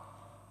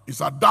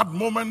 It's at that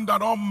moment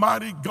that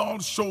Almighty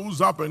God shows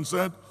up and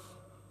said,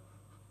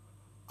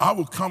 I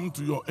will come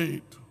to your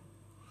aid.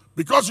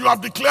 Because you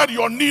have declared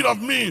your need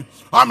of me.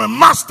 I'm a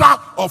master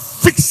of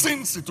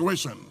fixing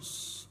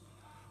situations.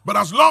 But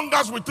as long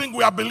as we think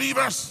we are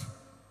believers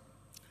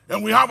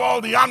and we have all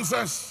the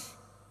answers,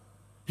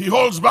 he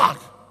holds back.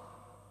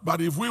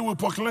 But if we will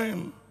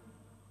proclaim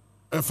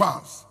a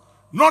fast,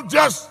 not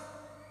just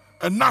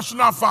a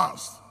national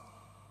fast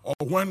or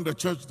when the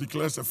church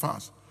declares a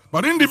fast,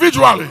 but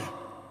individually,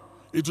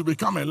 it will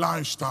become a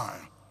lifestyle.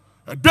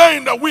 A day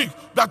in the week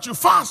that you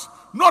fast,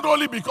 not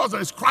only because there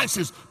is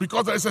crisis,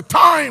 because there is a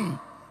time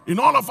in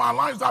all of our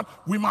lives that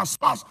we must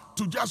fast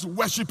to just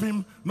worship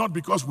him, not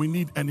because we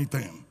need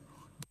anything.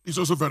 It's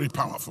also very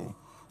powerful.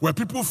 Where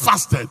people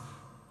fasted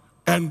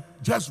and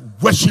just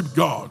worship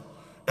God.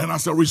 And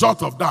as a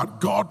result of that,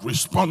 God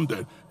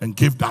responded and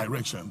gave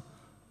direction.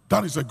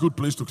 That is a good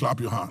place to clap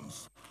your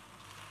hands.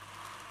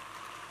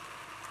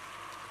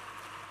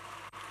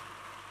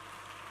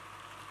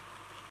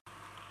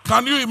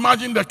 Can you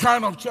imagine the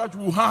kind of church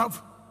we'll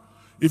have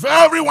if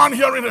everyone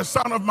hearing the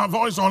sound of my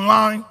voice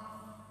online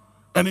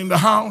and in the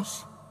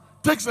house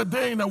takes a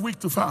day in a week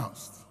to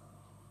fast?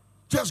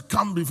 Just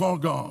come before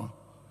God.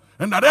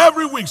 And that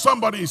every week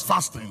somebody is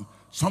fasting,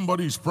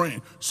 somebody is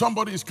praying,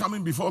 somebody is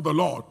coming before the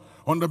Lord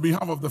on the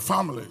behalf of the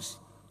families,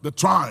 the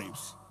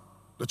tribes,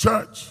 the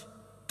church,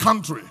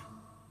 country.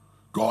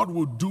 God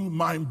will do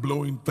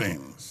mind-blowing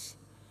things.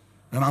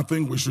 And I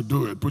think we should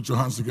do it. Put your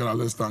hands together.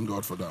 Let's thank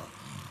God for that.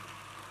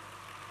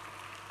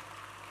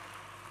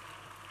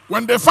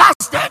 When they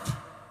fasted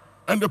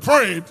and they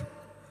prayed,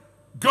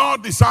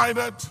 God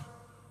decided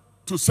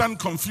to send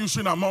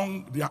confusion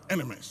among their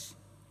enemies.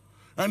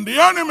 And the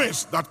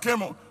enemies that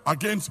came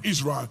against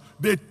Israel,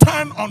 they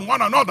turned on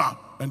one another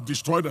and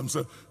destroyed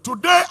themselves.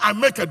 Today I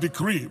make a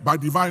decree by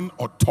divine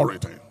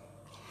authority.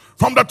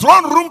 From the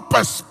throne room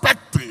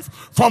perspective,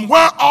 from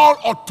where all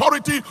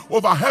authority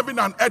over heaven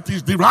and earth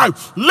is derived,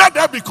 let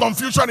there be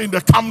confusion in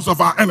the camps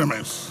of our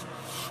enemies.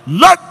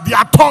 Let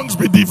their tongues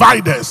be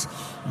divided.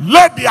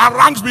 Let their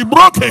ranks be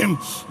broken.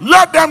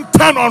 Let them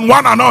turn on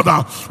one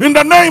another. In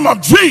the name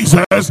of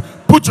Jesus,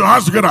 put your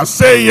hands together.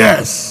 Say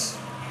yes.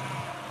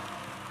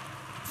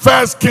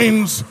 1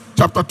 Kings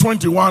chapter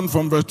 21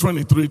 from verse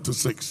 23 to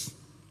 6.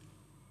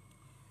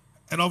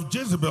 And of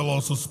Jezebel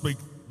also spake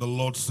the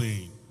Lord,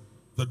 saying,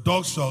 the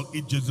dogs shall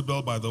eat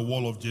Jezebel by the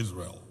wall of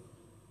Jezreel.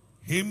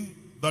 Him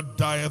that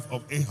dieth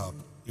of Ahab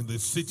in the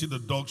city the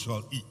dogs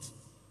shall eat,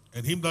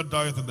 and him that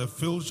dieth in the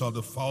field shall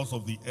the fowls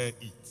of the air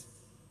eat.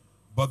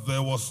 But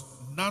there was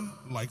none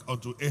like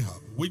unto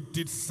Ahab, which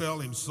did sell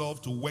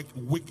himself to work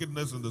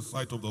wickedness in the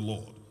sight of the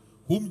Lord,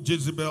 whom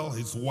Jezebel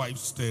his wife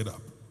stirred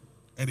up.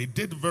 And he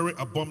did very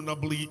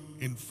abominably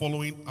in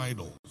following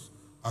idols,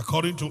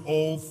 according to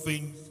all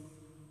things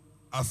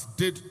as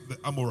did the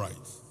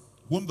Amorites,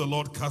 whom the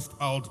Lord cast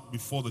out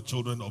before the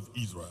children of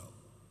Israel.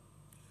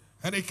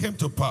 And it came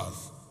to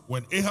pass,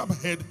 when Ahab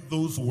heard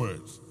those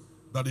words,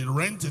 that he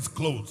rent his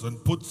clothes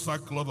and put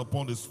sackcloth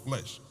upon his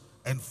flesh,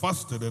 and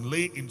fasted and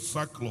lay in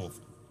sackcloth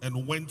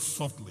and went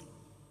softly.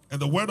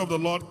 And the word of the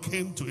Lord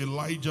came to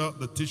Elijah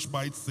the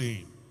Tishbite,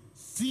 saying,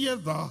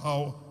 seest thou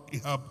how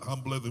Ahab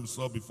humbleth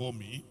himself before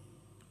me?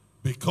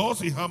 Because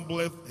he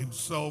humbleth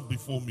himself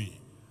before me,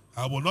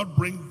 I will not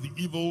bring the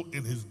evil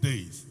in his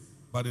days,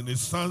 but in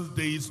his son's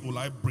days will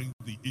I bring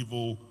the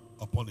evil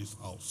upon his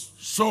house.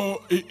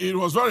 So it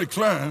was very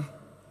clear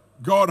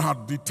God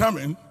had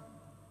determined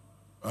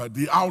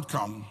the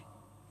outcome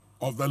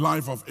of the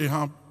life of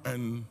Ahab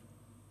and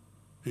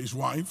his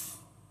wife,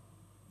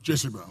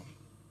 Jezebel.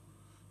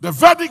 The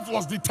verdict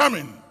was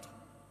determined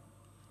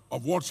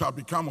of what shall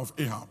become of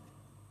Ahab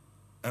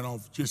and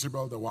of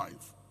Jezebel, the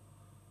wife.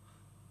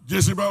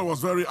 Jezebel was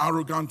very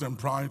arrogant and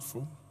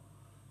prideful,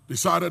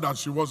 decided that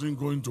she wasn't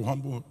going to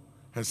humble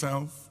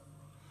herself.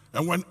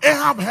 And when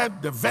Ahab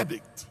heard the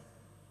verdict,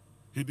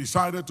 he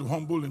decided to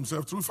humble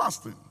himself through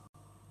fasting.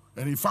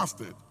 And he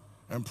fasted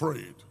and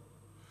prayed.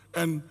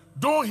 And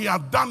though he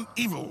had done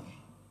evil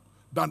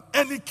than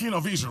any king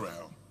of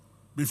Israel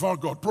before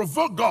God,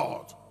 provoked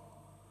God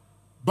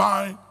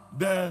by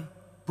the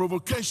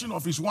provocation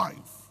of his wife.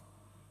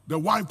 The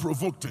wife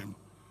provoked him.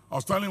 I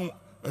was telling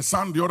a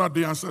son the other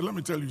day, I said, let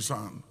me tell you,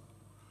 son,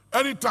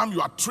 anytime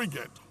you are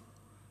triggered,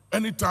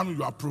 anytime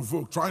you are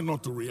provoked, try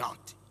not to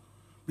react.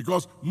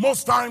 Because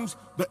most times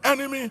the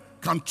enemy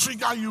can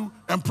trigger you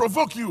and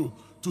provoke you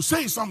to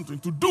say something,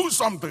 to do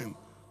something,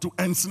 to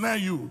ensnare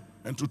you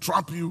and to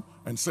trap you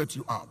and set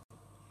you up.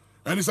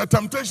 And it's a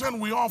temptation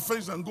we all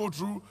face and go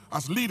through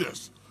as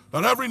leaders,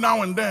 that every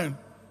now and then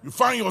you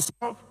find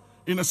yourself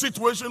in a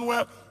situation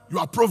where you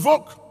are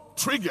provoked,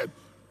 triggered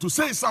to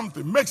say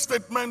something, make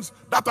statements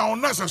that are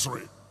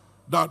unnecessary,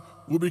 that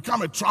will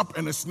become a trap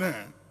and a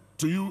snare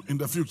to you in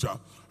the future.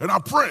 And I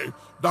pray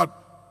that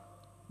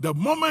the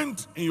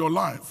moment in your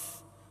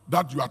life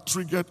that you are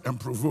triggered and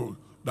provoked,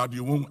 that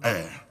you won't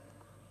err,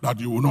 that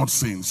you will not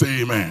sin.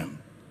 Say amen.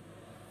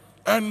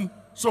 And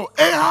so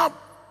Ahab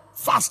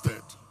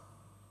fasted,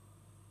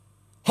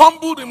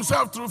 humbled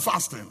himself through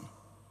fasting.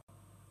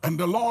 And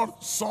the Lord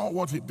saw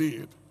what he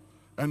did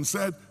and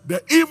said,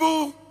 the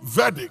evil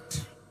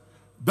verdict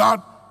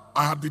that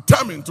I had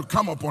determined to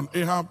come upon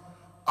Ahab,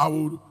 I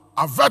will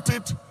avert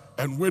it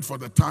and wait for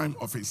the time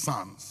of his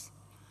sons.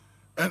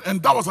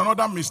 And that was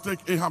another mistake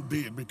Ahab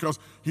did, because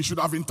he should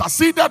have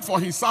interceded for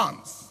his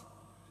sons.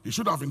 He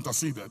should have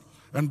interceded.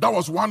 And that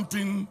was one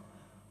thing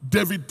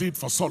David did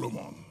for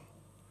Solomon.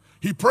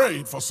 He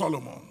prayed for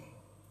Solomon.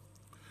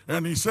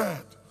 And he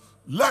said,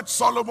 let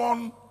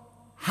Solomon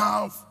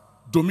have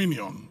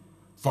dominion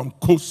from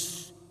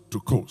coast to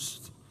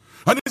coast.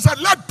 And he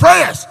said, let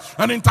prayers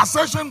and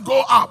intercession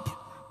go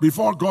up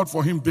before God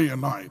for him day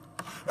and night.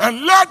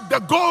 And let the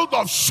gold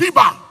of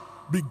Sheba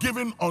be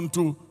given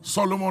unto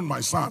Solomon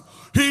my son.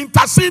 He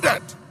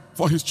interceded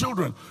for his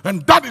children.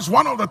 And that is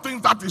one of the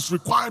things that is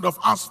required of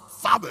us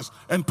fathers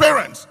and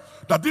parents.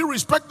 That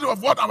irrespective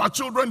of what our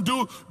children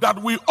do,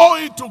 that we owe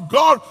it to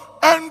God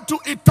and to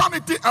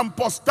eternity and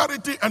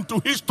posterity and to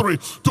history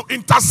to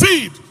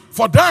intercede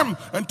for them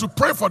and to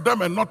pray for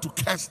them and not to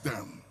curse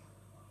them.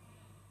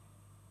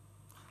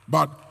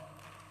 But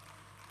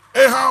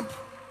Ahab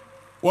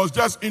was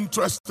just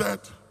interested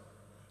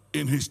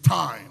in his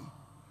time.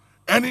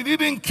 And he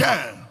didn't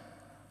care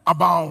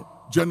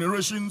about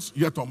generations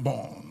yet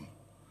unborn.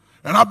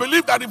 And I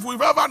believe that if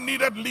we've ever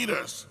needed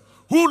leaders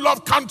who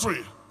love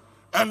country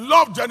and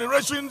love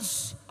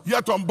generations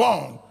yet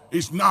unborn,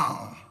 it's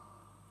now.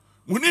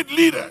 We need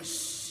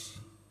leaders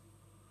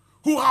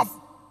who have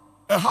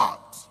a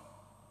heart,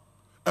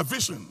 a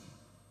vision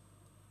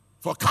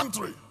for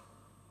country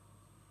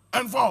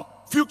and for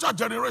future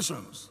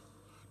generations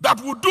that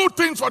will do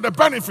things for the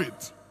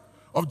benefit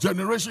of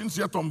generations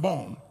yet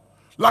unborn.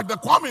 Like the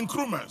Kwame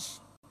Nkrumahs,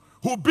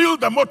 who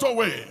built the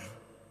motorway,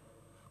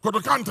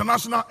 Kotoka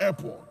International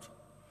Airport,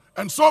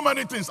 and so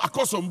many things,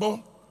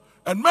 Akosombo,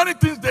 and many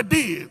things they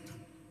did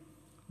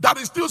that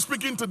is still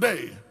speaking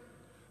today.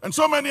 And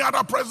so many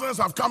other presidents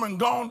have come and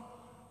gone,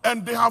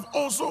 and they have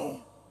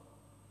also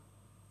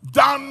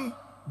done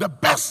the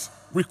best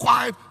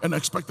required and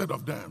expected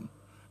of them.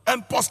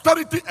 And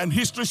posterity and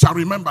history shall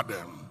remember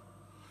them.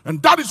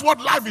 And that is what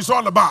life is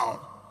all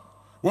about.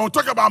 When we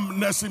talk about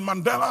Nelson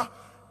Mandela,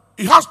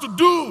 it has to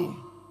do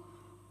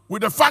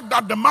with the fact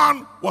that the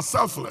man was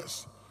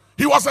selfless.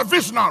 He was a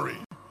visionary.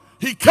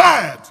 He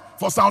cared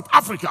for South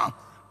Africa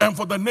and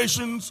for the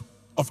nations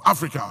of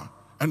Africa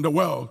and the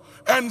world.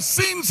 And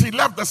since he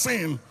left the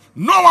scene,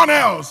 no one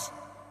else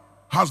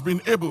has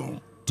been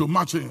able to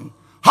match him.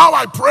 How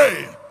I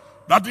pray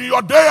that in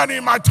your day and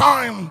in my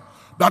time,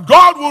 that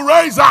God will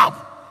raise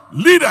up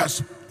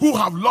leaders who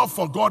have love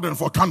for God and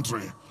for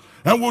country,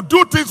 and will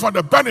do things for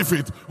the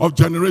benefit of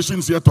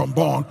generations yet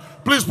unborn.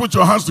 Please put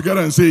your hands together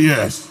and say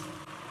yes.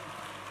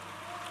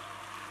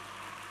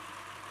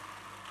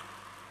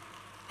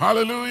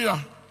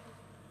 Hallelujah.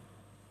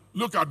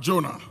 Look at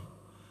Jonah.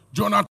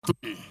 Jonah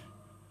 3,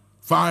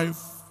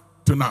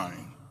 5-9.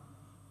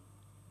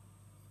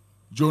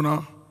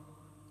 Jonah,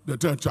 the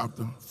 3rd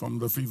chapter, from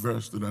the 5th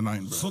verse to the 9th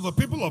verse. So the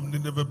people of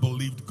Nineveh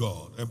believed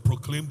God and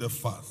proclaimed a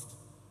fast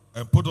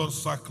and put on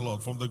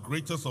sackcloth, from the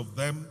greatest of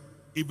them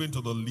even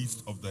to the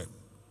least of them.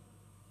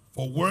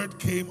 For word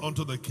came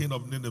unto the king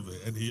of Nineveh,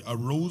 and he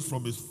arose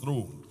from his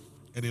throne,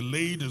 and he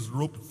laid his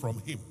robe from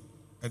him,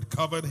 and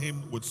covered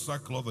him with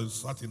sackcloth and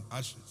sat in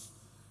ashes.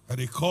 And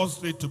he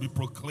caused it to be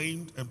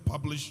proclaimed and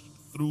published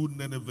through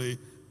Nineveh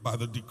by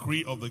the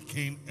decree of the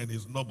king and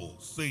his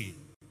nobles, saying,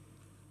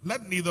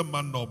 let neither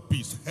man nor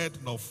beast, herd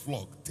nor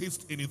flock,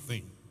 taste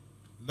anything.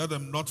 Let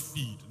them not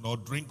feed nor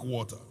drink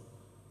water.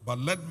 But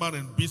let man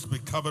and beast be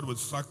covered with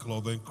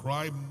sackcloth and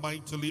cry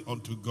mightily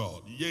unto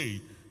God.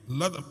 Yea,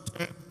 let them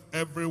turn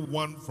every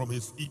one from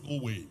his evil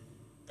way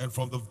and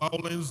from the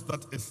violence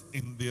that is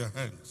in their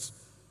hands.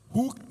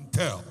 Who can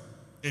tell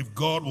if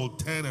God will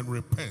turn and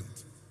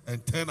repent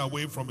and turn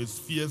away from his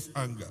fierce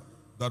anger,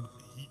 that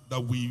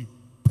we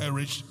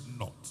perish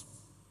not?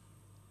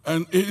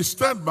 And it is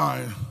said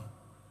by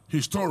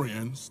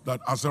historians that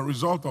as a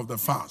result of the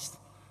fast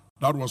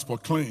that was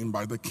proclaimed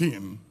by the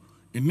king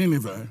in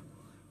Nineveh,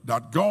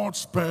 that God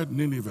spared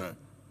Nineveh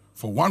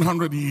for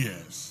 100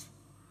 years.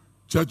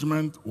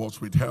 Judgment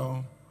was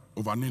withheld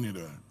over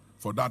Nineveh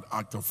for that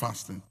act of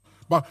fasting.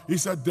 But he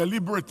said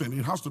deliberate thing.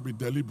 It has to be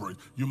deliberate.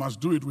 You must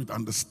do it with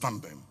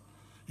understanding.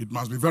 It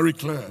must be very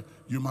clear.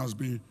 You must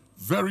be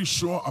very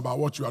sure about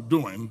what you are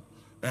doing,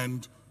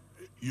 and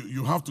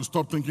you have to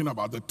stop thinking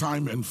about the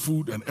time and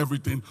food and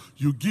everything.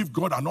 You give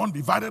God an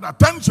undivided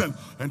attention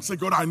and say,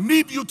 God, I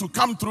need you to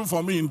come through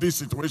for me in this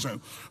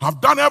situation. I've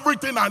done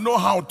everything I know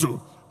how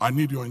to. I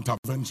need your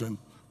intervention.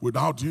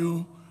 Without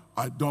you,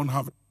 I don't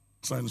have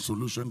a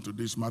solution to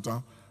this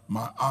matter.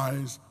 My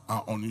eyes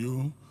are on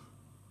you.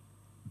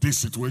 This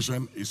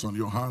situation is on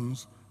your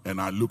hands,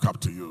 and I look up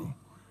to you.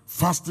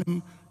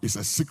 Fasting is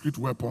a secret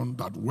weapon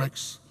that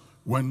works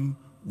when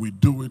we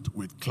do it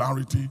with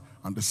clarity,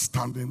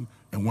 understanding,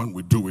 and when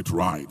we do it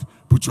right.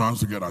 Put your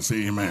hands together,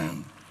 say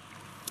amen.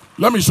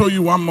 Let me show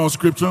you one more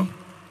scripture.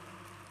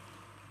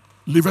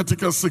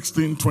 Leviticus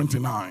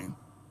 16:29,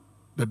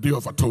 the Day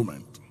of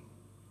Atonement.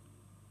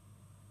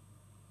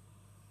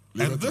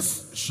 And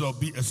this shall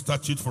be a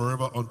statute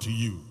forever unto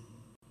you,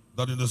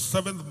 that in the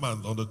 7th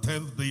month, on the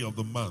 10th day of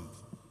the month,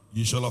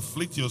 ye shall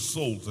afflict your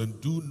souls and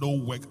do no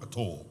work at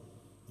all,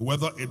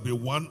 whether it be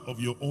one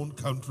of your own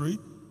country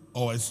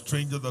or a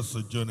stranger that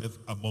sojourneth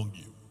among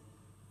you.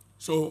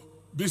 So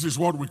this is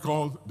what we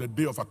call the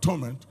Day of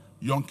Atonement,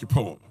 Yom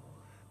Kippur.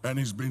 And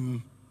it's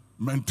been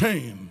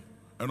maintained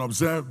and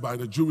observed by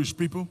the Jewish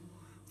people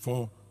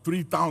for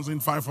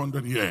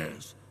 3,500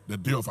 years, the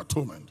Day of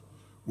Atonement,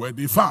 where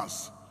they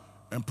fast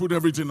and put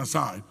everything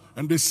aside,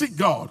 and they seek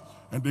God,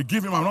 and they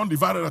give him an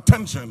undivided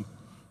attention.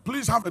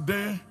 Please have a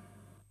day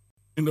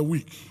in the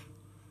week.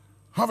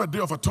 Have a Day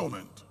of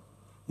Atonement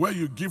where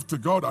you give to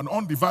God an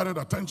undivided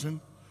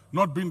attention,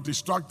 not being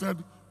distracted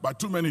by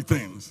too many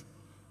things,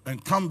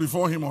 and come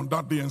before him on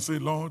that day and say,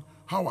 Lord,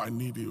 how I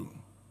need you.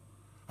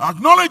 I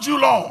acknowledge you,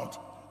 Lord,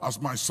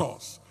 as my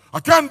source.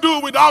 I can't do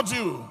without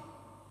you.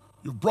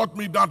 You've brought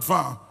me that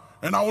far,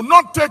 and I will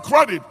not take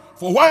credit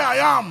for where I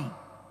am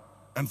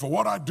and for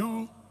what I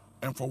do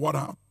and for what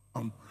I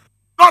am.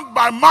 Not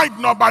by might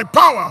nor by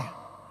power.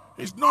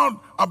 It's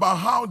not about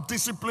how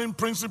disciplined,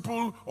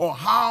 principle, or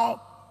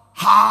how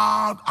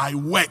hard I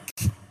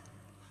work.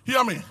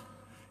 Hear me.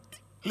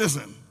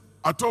 Listen,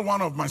 I told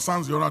one of my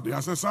sons the other day, I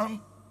said, son,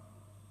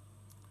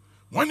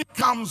 when it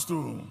comes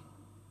to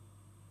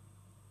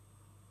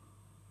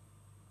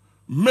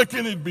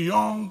making it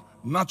beyond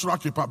natural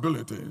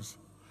capabilities,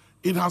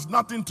 it has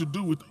nothing to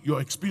do with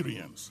your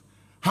experience,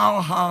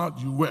 how hard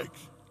you work,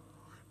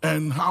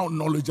 and how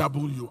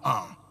knowledgeable you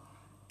are.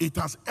 It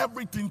has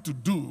everything to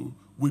do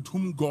with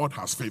whom God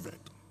has favored.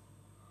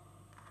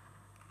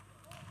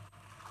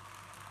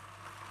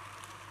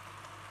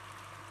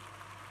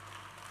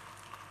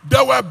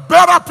 There were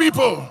better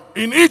people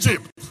in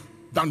Egypt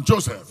than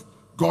Joseph.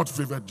 God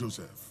favored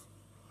Joseph.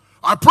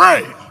 I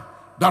pray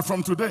that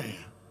from today,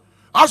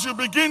 as you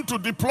begin to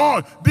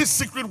deploy this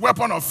secret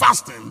weapon of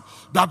fasting,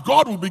 that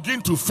God will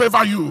begin to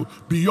favor you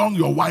beyond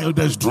your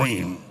wildest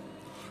dream.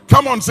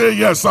 Come on, say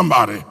yes,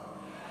 somebody.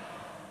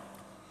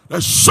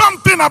 There's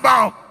something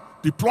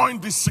about deploying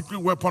this secret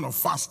weapon of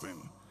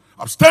fasting,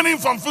 abstaining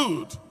from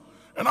food.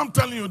 And I'm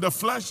telling you, the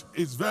flesh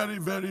is very,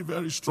 very,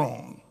 very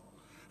strong.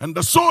 And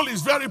the soul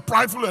is very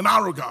prideful and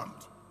arrogant.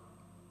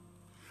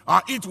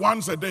 I eat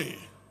once a day.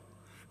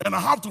 And I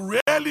have to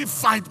really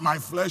fight my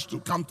flesh to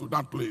come to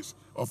that place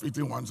of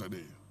eating once a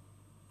day.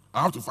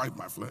 I have to fight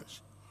my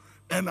flesh.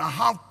 And I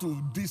have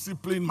to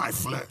discipline my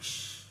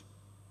flesh.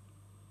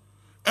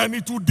 And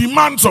it will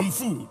demand some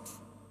food.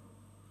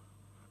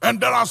 And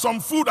there are some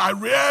food I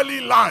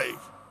really like.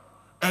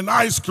 An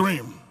ice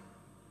cream.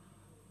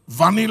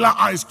 Vanilla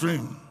ice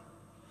cream.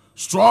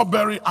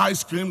 Strawberry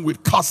ice cream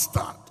with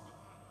custard.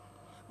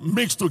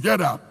 Mixed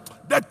together.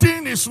 The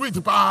thing is sweet.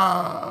 And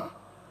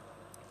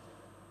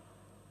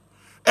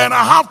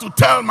I have to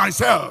tell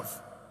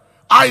myself,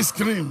 ice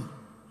cream,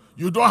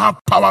 you don't have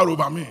power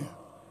over me.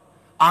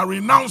 I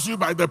renounce you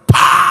by the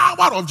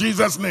power of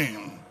Jesus'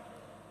 name.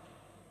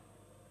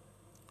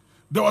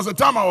 There was a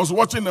time I was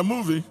watching a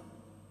movie.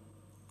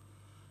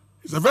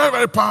 It's a very,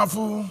 very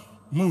powerful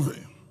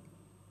movie.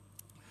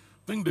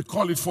 I think they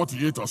call it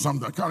 48 or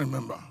something. I can't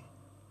remember.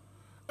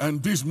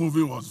 And this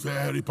movie was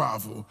very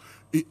powerful.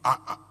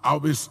 I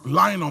was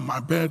lying on my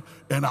bed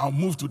and I'll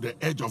move to the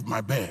edge of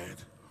my bed.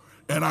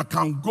 And I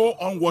can go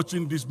on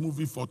watching this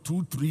movie for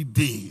 2-3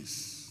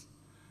 days.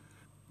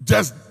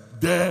 Just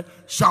there,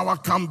 shower,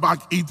 come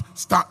back, eat,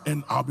 start,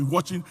 and I'll be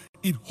watching.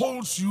 It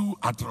holds you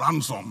at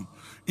ransom.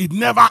 It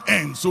never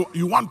ends. So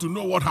you want to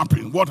know what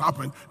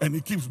happened, and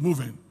it keeps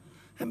moving.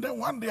 And then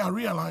one day I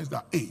realized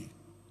that, hey,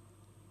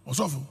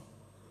 Osofo,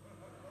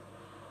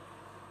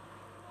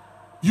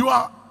 you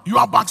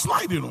are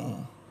backsliding.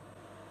 Oh.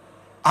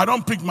 I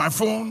don't pick my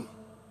phone.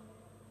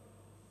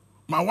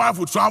 My wife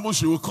will travel,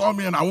 she will call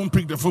me and I won't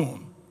pick the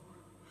phone.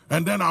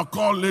 And then I'll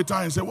call later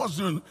and say, what's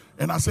doing?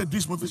 And I said,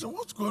 this movie. She said,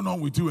 what's going on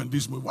with you in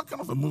this movie? What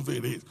kind of a movie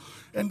it is?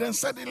 And then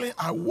suddenly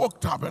I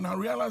woke up and I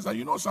realized that,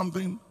 you know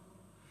something?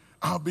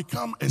 I'll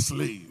become a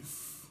slave.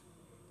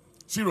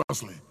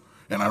 Seriously.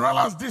 And I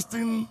realized this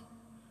thing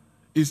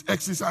is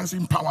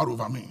exercising power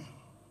over me.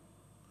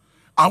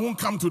 I won't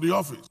come to the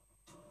office.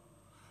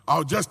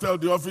 I'll just tell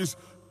the office,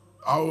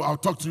 I'll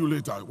talk to you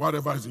later.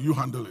 Whatever it is, you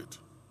handle it.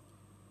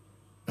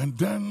 And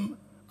then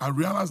I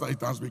realized that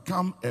it has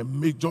become a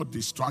major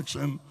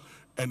distraction.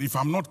 And if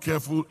I'm not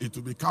careful, it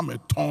will become a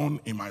thorn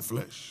in my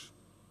flesh.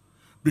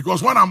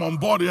 Because when I'm on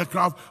board the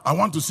aircraft, I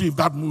want to see if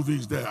that movie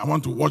is there. I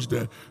want to watch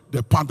the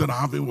part that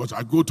I haven't watched.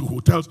 I go to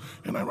hotels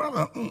and I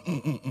realize,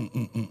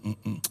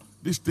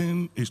 this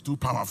thing is too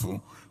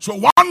powerful. So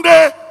one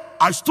day,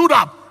 I stood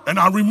up and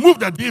I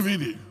removed the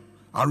DVD.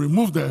 I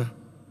removed the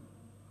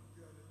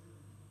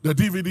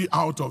DVD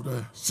out of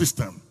the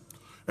system.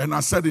 And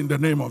I said, in the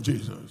name of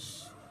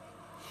Jesus.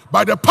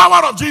 By the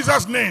power of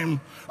Jesus'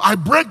 name, I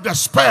break the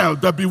spell,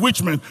 the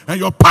bewitchment, and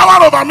your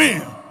power over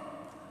me.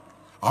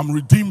 I'm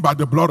redeemed by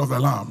the blood of the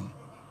Lamb.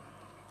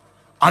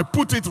 I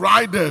put it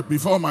right there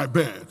before my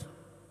bed.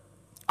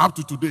 Up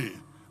to today,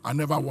 I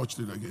never watched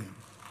it again.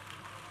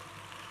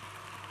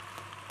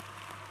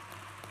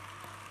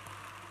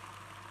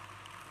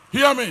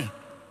 Hear me.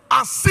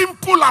 As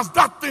simple as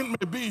that thing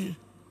may be,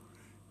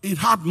 it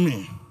had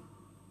me.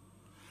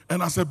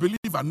 And as a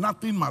believer,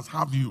 nothing must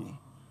have you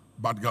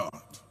but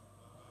God.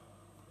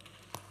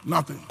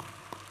 Nothing.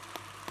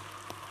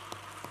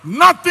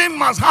 Nothing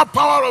must have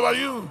power over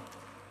you.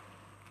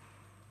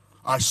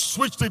 I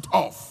switched it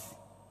off.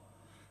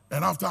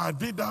 And after I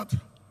did that,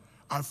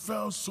 I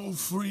felt so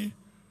free.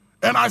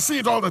 And I see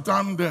it all the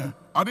time there.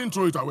 I didn't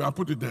throw it away, I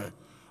put it there.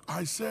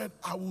 I said,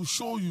 I will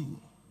show you,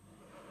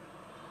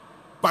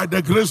 by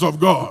the grace of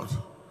God,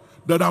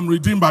 that I'm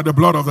redeemed by the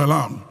blood of the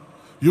Lamb.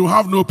 You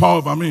have no power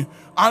over me.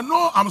 I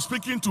know I'm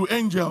speaking to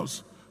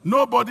angels.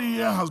 Nobody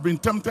here has been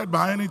tempted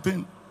by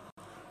anything.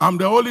 I'm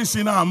the only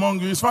sinner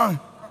among you. It's fine.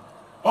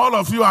 All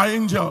of you are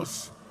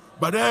angels.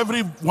 But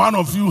every one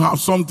of you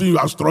have something you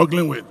are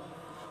struggling with.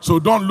 So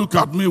don't look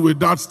at me with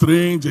that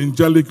strange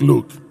angelic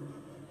look.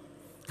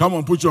 Come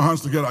on, put your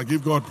hands together.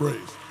 Give God praise.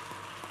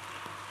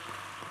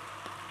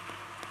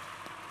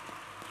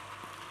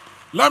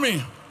 Let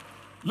me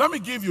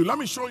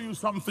show you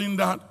something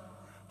that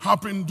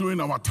happened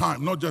during our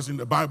time, not just in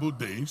the Bible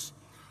days,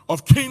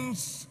 of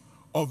kings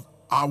of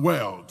our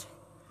world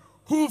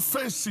who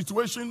faced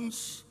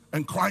situations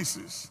and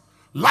crises,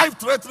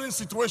 life-threatening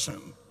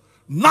situation,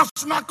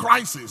 national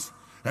crisis,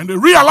 and they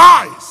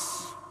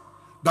realized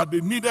that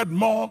they needed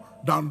more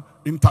than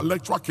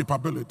intellectual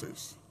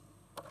capabilities,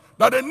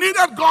 that they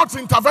needed God's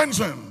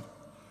intervention,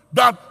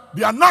 that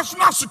their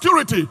national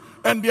security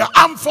and their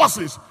armed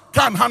forces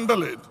can't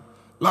handle it.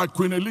 Like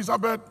Queen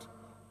Elizabeth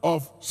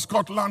of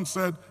Scotland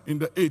said in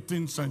the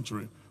 18th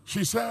century.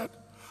 She said,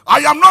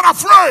 I am not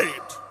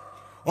afraid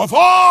of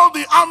all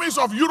the armies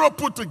of Europe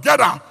put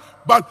together,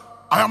 but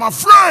I am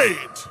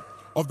afraid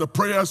of the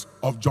prayers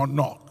of John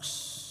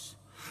Knox.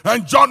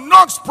 And John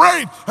Knox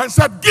prayed and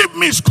said, give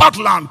me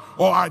Scotland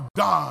or I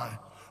die.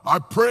 I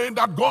pray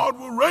that God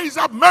will raise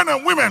up men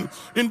and women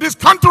in this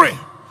country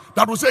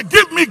that will say,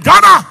 give me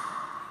Ghana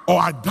or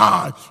I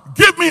die.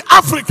 Give me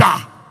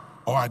Africa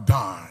or I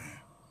die.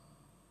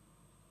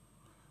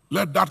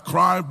 Let that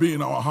cry be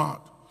in our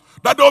heart.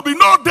 That there will be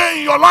no day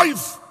in your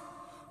life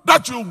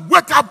that you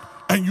wake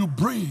up and you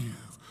breathe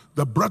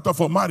the breath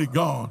of Almighty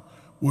God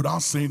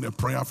without saying a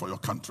prayer for your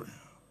country.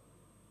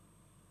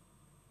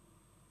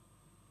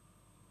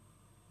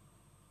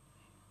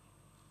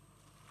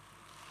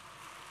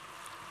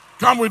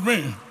 Come with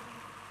me.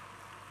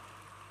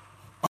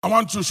 I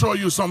want to show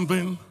you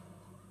something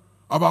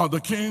about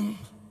the King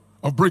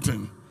of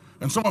Britain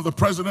and some of the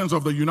presidents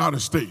of the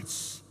United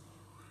States.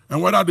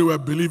 And whether they were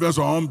believers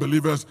or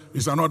unbelievers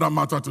is another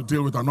matter to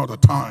deal with another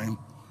time.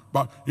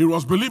 But it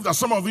was believed that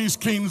some of these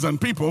kings and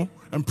people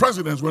and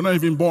presidents were not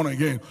even born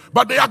again.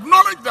 But they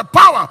acknowledged the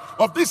power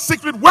of this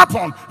secret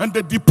weapon and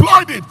they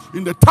deployed it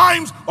in the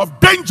times of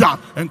danger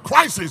and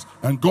crisis,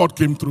 and God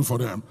came through for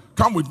them.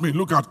 Come with me,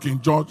 look at King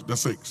George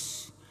VI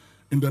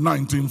in the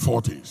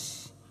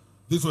 1940s.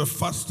 These were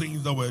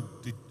fastings that were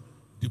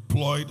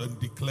deployed and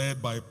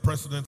declared by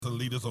presidents and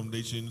leaders of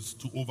nations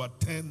to over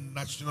 10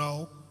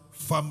 national,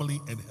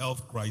 family, and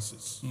health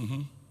crises.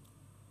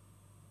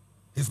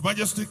 His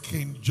Majesty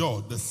King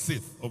George VI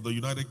of the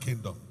United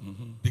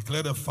Kingdom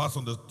declared a fast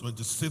on the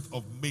 26th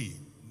of May,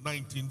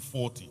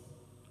 1940,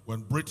 when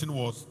Britain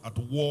was at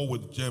war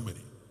with Germany.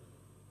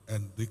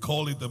 And they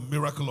call it the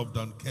miracle of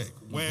Dunkirk,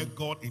 where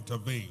God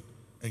intervened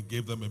and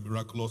gave them a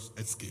miraculous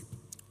escape.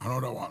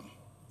 Another one.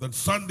 Then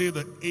Sunday,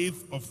 the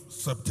 8th of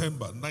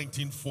September,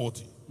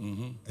 1940,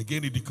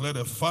 again he declared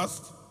a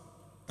fast,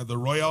 and the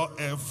Royal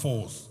Air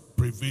Force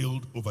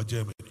prevailed over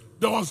Germany.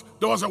 There was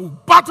a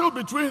battle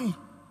between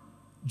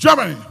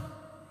Germany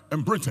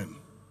and Britain.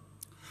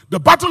 The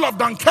Battle of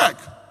Dunkirk.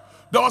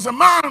 There was a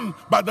man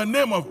by the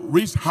name of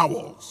Rees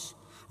Howells.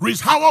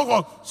 Rees Howells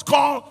was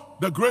called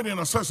the great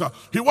intercessor.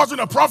 He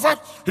wasn't a prophet.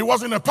 He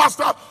wasn't a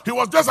pastor. He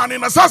was just an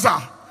intercessor.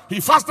 He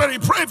fasted. He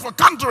prayed for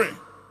country.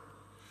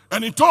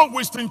 And he told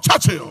Winston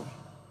Churchill,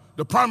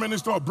 the Prime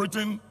Minister of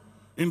Britain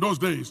in those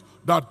days,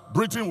 that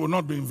Britain would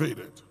not be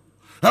invaded.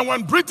 And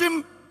when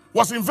Britain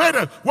was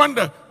invaded, when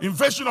the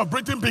invasion of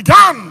Britain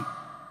began,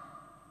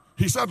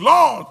 he said,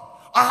 Lord,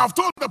 I have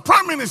told the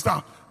Prime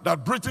Minister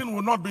that Britain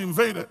will not be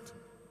invaded.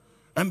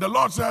 And the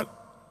Lord said,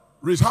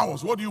 Rees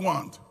Howells, what do you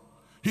want?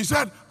 He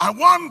said, I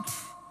want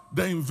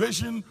the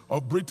invasion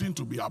of Britain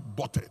to be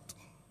aborted.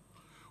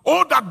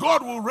 Oh, that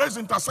God will raise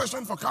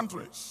intercession for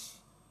countries.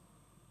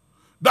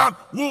 That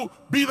will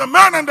be the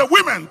men and the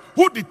women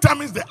who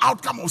determines the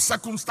outcome of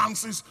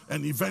circumstances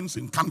and events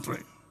in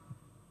country.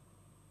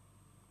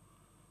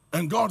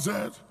 And God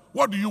said,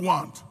 what do you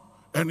want?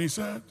 And he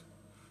said,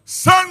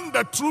 send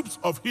the troops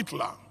of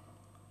Hitler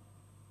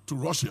to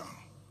Russia.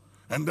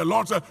 And the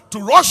Lord said, to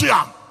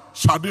Russia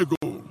shall they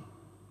go.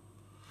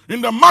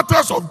 In the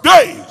matters of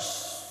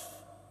days,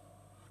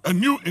 a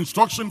new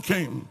instruction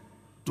came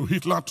to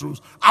Hitler troops.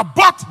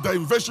 Abort the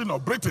invasion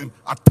of Britain,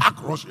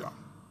 attack Russia.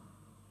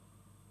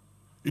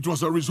 It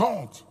was a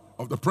result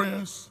of the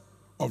prayers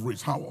of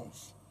Rees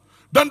Howells.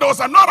 Then there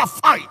was another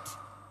fight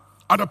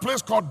at a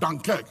place called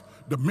Dunkirk,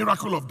 the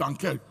miracle of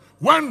Dunkirk,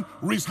 when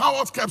Rhys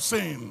Howells kept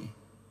saying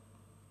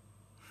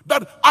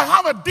that I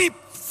have a deep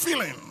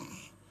feeling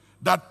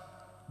that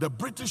the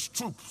British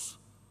troops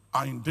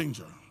are in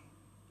danger.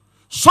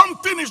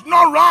 Something is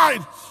not right,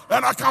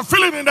 and I can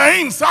feel it in the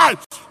inside.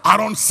 I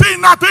don't see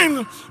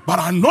nothing, but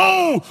I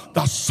know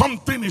that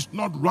something is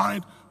not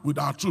right with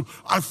our troops.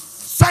 I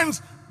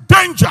sense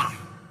danger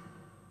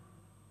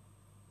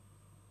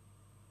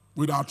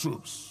with our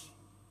troops.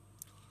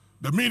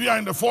 The media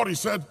in the 40s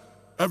said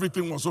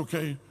everything was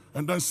okay,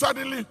 and then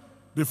suddenly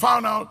they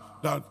found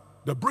out that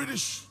the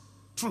British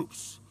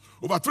troops,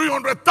 over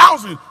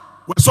 300,000,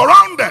 were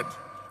surrounded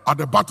at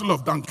the Battle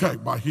of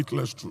Dunkirk by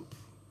Hitler's troops.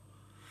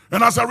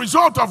 And as a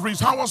result of Rhys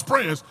Howells'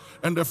 prayers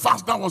and the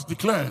fast that was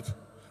declared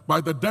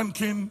by the then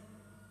King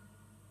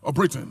of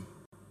Britain,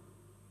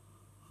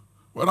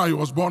 whether he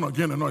was born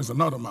again or not is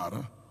another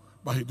matter,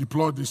 but he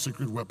deployed this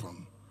secret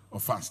weapon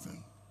of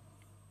fasting.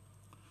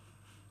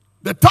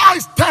 The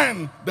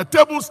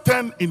tables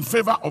turned in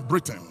favor of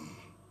Britain.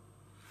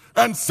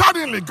 And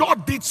suddenly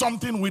God did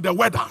something with the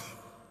weather.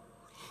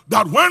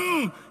 That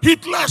when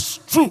Hitler's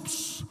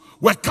troops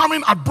were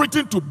coming at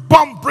Britain to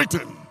bomb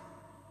Britain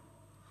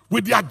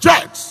with their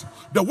jets,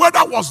 the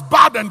weather was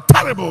bad and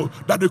terrible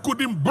that they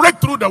couldn't break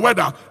through the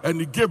weather,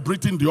 and he gave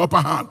Britain the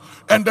upper hand.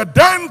 And the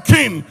then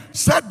king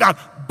said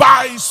that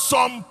by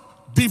some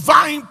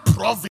divine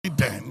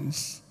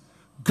providence,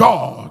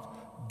 God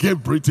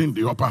gave Britain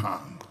the upper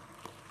hand.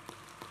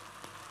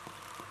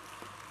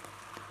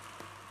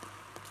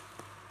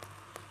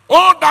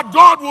 Oh, that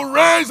God will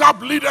raise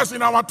up leaders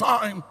in our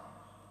time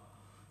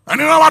and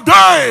in our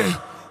day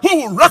who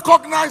will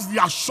recognize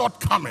their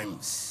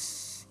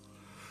shortcomings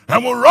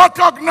and will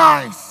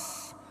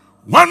recognize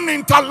when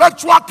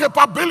intellectual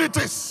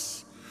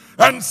capabilities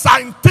and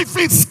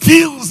scientific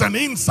skills and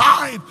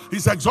insight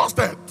is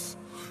exhausted,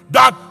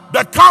 that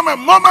there come a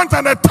moment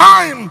and a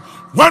time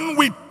when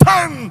we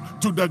turn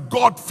to the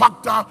God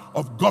factor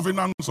of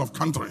governance of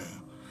country,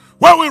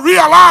 where we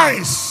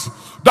realize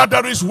that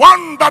there is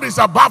one that is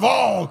above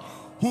all,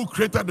 who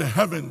created the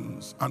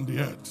heavens and the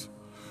earth.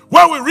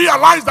 Where we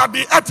realize that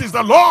the earth is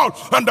the Lord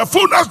and the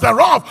fullness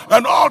thereof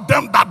and all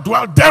them that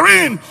dwell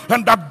therein,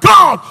 and that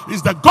God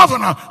is the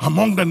governor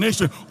among the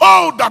nations.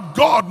 Oh, that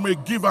God may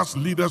give us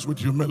leaders with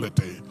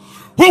humility,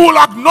 who will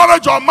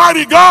acknowledge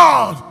Almighty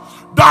God,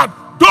 that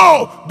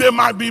though they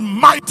might be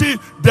mighty,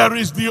 there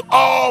is the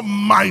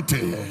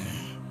Almighty.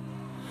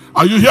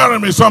 Are you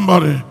hearing me,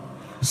 somebody?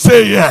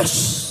 Say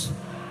yes.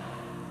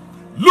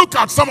 Look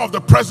at some of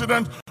the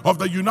presidents of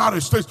the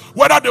United States,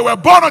 whether they were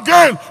born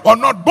again or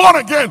not born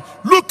again.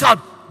 Look at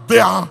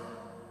their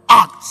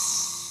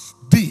acts,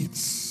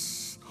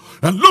 deeds,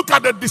 and look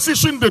at the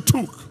decision they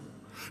took.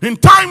 In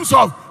times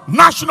of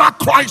national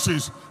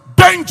crisis,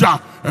 danger,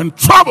 and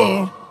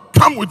trouble,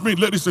 come with me,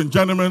 ladies and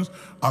gentlemen,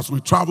 as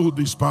we travel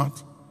this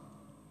path.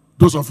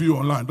 Those of you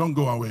online, don't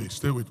go away.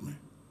 Stay with me.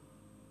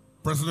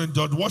 President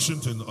George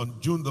Washington on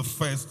June the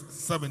 1st,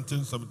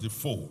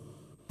 1774,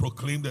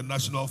 proclaimed a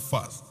national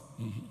fast.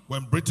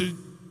 When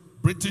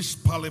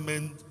British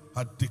Parliament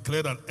had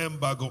declared an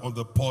embargo on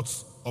the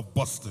ports of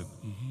Boston,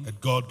 and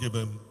God gave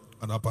him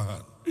an upper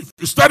hand. If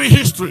you study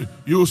history,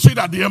 you will see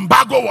that the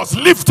embargo was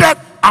lifted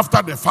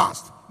after the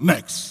fast.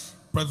 Next.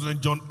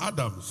 President John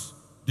Adams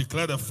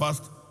declared a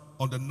fast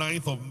on the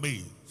 9th of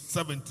May,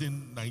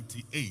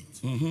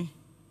 1798,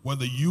 when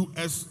the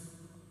U.S.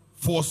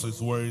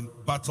 forces were in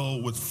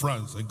battle with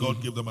France, and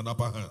God gave them an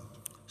upper hand.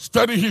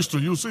 Study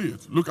history, you see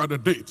it. Look at the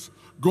dates.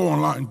 Go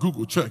online,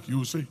 Google, check, you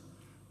will see.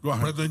 Go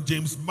ahead. President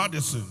James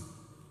Madison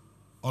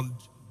on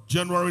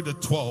January the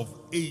 12th,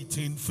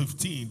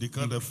 1815,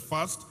 declared a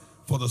fast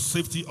for the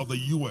safety of the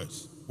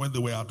U.S. when they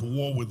were at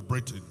war with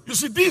Britain. You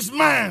see, these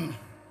men,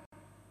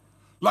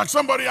 like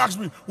somebody asked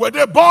me, were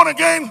they born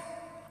again?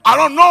 I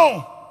don't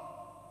know.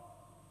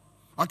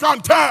 I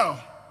can't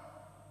tell.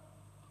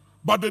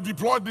 But they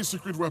deployed this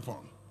secret weapon.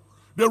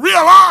 They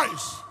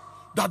realized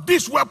that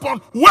this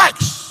weapon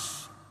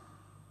works.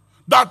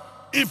 That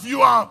if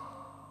you are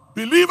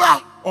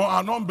believer or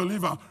a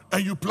non-believer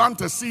and you plant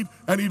a seed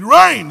and it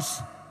rains,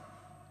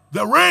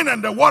 the rain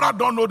and the water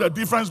don't know the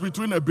difference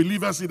between a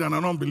believer seed and a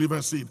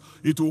non-believer seed.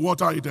 It will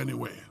water it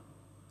anyway.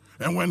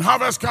 And when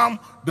harvest comes,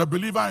 the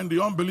believer and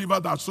the unbeliever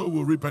that sow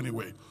will reap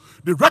anyway.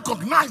 They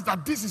recognize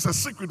that this is a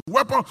secret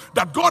weapon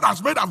that God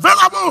has made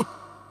available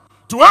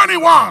to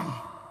anyone,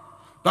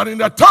 that in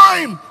the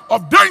time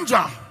of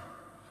danger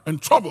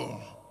and trouble,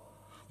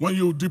 when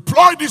you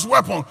deploy this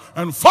weapon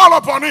and fall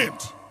upon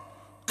it,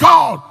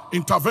 God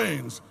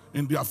intervenes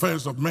in the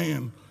affairs of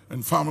men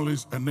and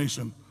families and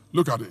nations.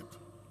 Look at it.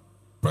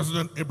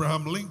 President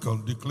Abraham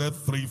Lincoln declared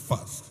 3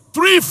 fasts.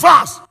 3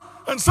 fasts.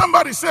 And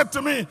somebody said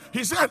to me,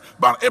 he said,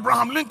 but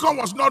Abraham Lincoln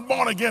was not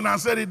born again. I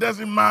said, it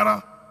doesn't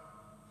matter.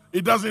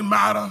 It doesn't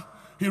matter.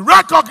 He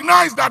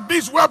recognized that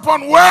this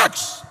weapon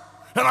works.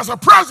 And as a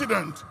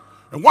president,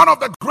 and one of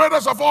the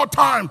greatest of all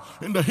time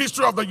in the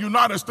history of the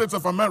United States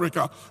of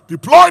America,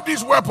 deployed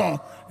this weapon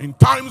in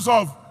times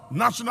of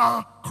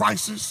national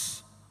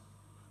crisis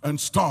and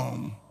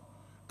storm,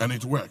 And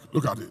it worked.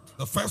 Look at it.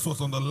 The first was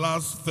on the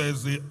last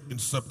Thursday in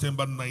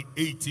September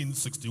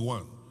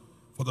 1861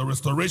 for the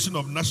restoration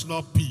of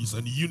national peace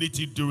and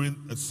unity during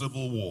a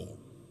civil war.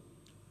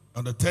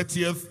 On the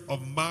 30th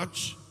of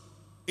March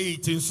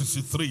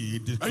 1863, he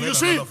declared And you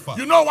see, another fast.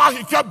 you know why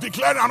he kept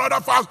declaring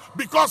another fast?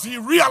 Because he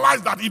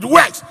realized that it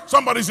works.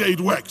 Somebody say it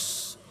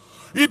works.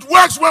 It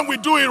works when we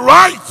do it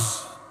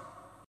right.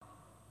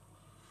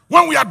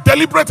 When we are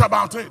deliberate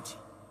about it.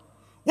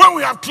 When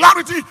we have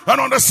clarity and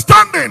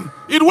understanding,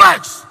 it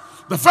works.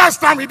 The first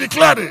time he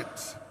declared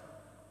it,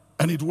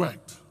 and it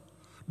worked.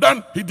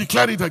 Then he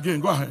declared it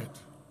again. Go ahead.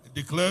 He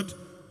declared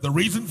the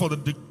reason for the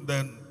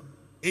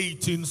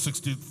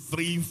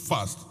 1863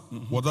 fast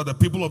was that the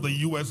people of the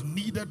U.S.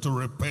 needed to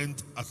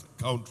repent as a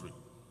country.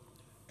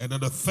 And then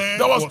the third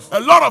there was a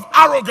lot of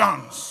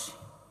arrogance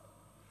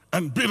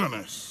and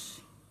bitterness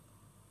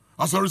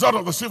as a result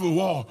of the Civil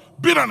War.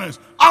 Bitterness,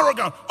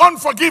 arrogance,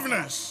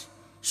 unforgiveness,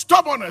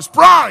 stubbornness,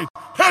 pride,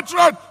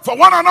 hatred for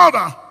one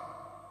another.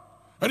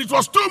 And it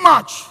was too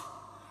much.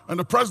 And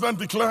the president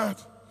declared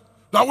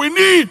that we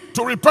need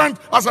to repent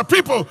as a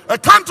people, a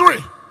country,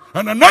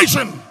 and a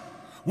nation.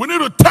 We need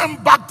to turn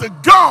back to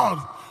God,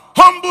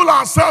 humble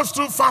ourselves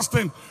through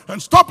fasting,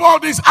 and stop all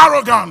this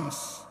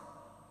arrogance.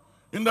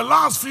 In the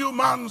last few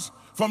months,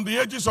 from the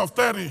ages of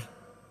 30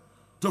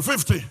 to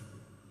 50,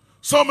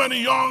 so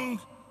many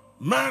young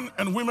men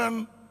and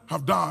women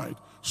have died.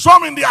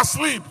 Some in their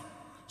sleep.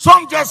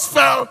 Some just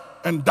fell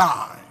and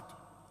died.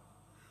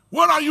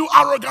 What are you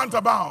arrogant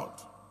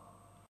about?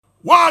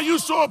 Why are you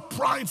so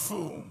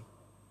prideful?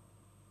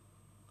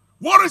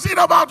 What is it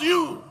about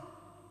you?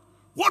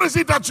 What is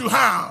it that you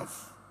have?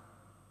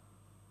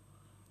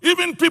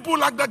 Even people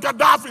like the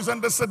Gaddafis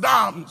and the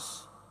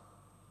Saddams,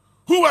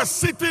 who were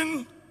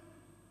sitting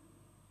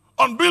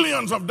on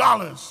billions of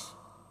dollars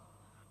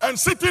and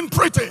sitting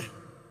pretty,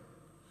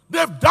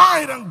 they've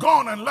died and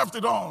gone and left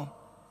it all.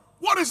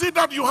 What is it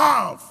that you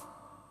have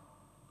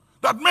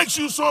that makes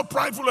you so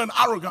prideful and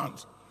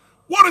arrogant?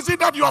 What is it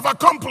that you have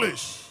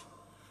accomplished?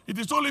 It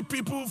is only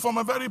people from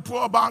a very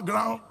poor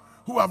background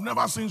who have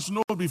never seen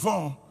snow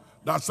before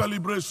that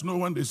celebrate snow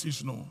when they see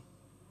snow.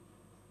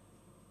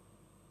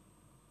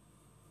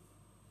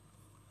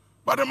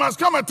 But there must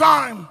come a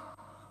time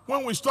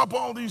when we stop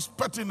all this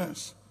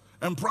pettiness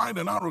and pride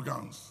and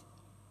arrogance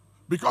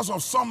because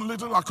of some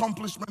little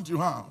accomplishment you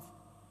have,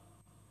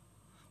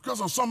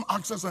 because of some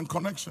access and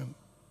connection.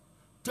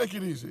 Take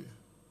it easy.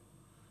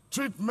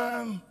 Treat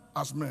men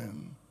as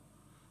men.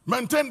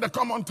 Maintain the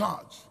common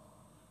touch.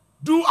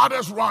 Do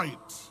others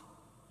right.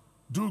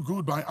 Do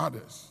good by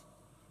others.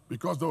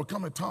 Because there will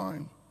come a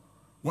time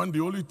when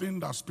the only thing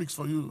that speaks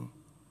for you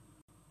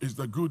is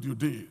the good you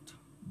did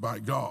by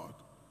God,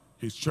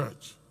 His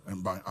church,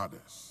 and by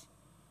others.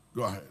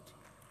 Go ahead.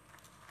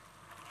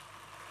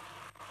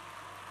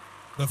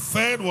 The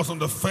third was on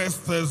the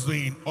first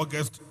Thursday in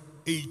August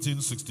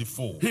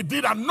 1864. He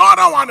did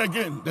another one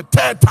again, the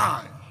third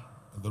time.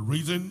 And the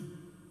reason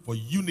for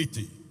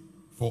unity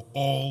for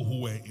all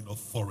who were in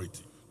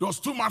authority. There was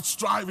too much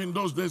strife in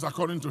those days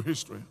according to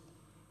history.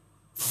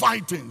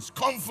 Fightings,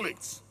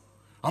 conflicts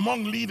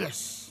among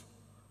leaders.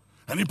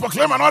 And he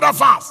proclaimed another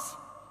fast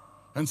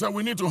and said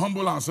we need to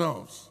humble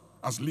ourselves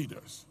as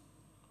leaders.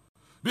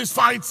 These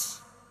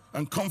fights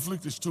and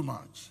conflict is too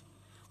much.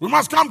 We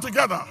must come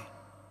together.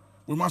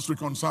 We must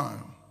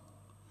reconcile.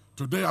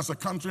 Today as a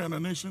country and a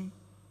nation,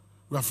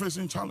 we are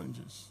facing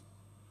challenges.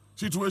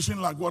 Situations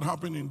like what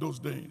happened in those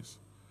days.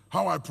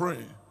 How I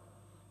pray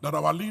that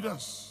our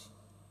leaders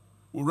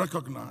will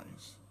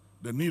recognize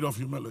the need of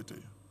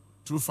humility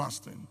through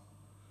fasting,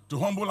 to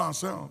humble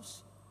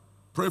ourselves,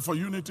 pray for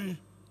unity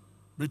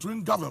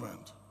between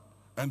government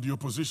and the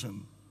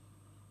opposition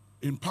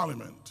in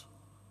parliament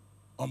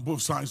on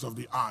both sides of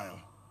the aisle,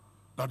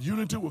 that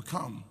unity will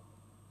come,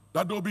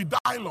 that there will be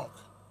dialogue,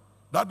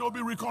 that there will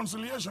be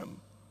reconciliation.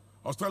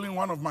 I was telling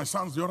one of my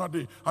sons the other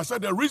day, I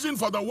said the reason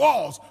for the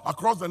wars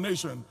across the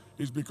nation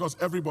is because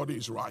everybody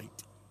is right.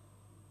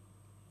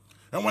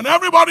 And when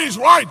everybody is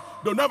right,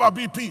 there'll never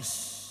be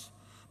peace.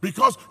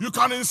 Because you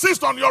can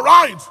insist on your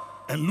right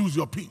and lose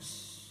your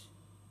peace.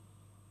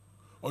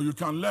 Or you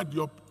can let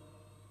your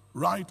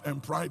right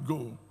and pride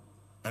go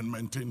and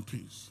maintain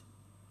peace.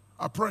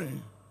 I pray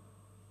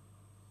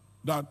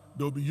that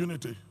there'll be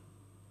unity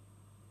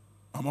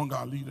among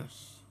our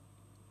leaders.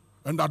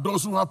 And that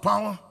those who have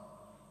power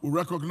will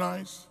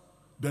recognize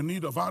the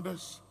need of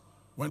others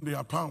when they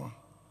have power.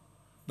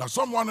 That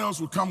someone else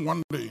will come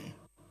one day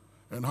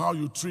and how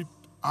you treat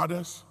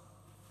others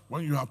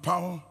when you have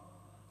power,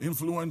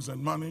 influence,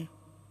 and money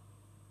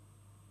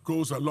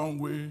goes a long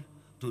way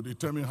to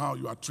determine how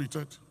you are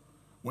treated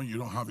when you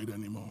don't have it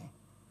anymore.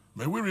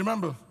 May we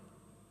remember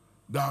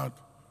that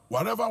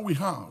whatever we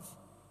have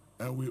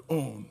and we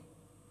own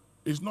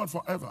is not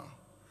forever.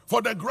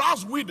 For the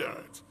grass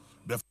withered,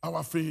 the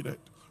flower faded,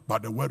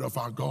 but the word of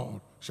our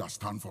God shall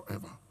stand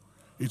forever.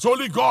 It's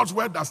only God's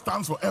word that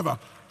stands forever.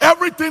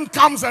 Everything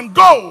comes and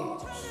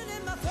goes.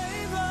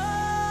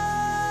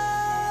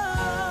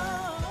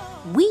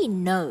 We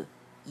know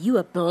you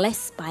are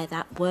blessed by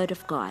that word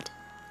of God.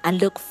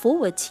 and look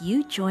forward to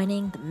you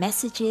joining the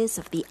messages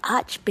of the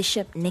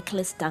Archbishop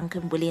Nicholas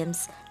Duncan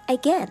Williams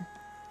again.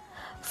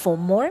 For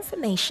more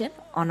information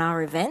on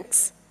our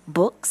events,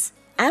 books,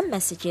 and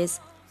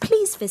messages,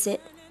 please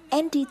visit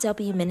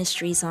NDW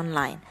Ministries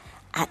online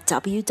at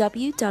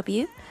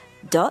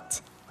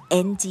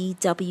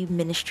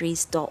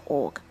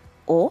www.ndwministries.org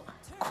or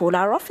call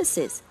our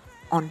offices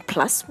on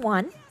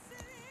 +1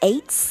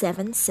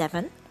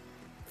 877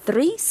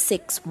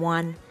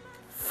 361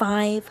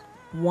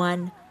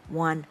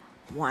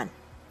 5111.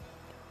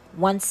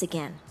 Once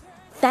again,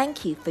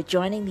 thank you for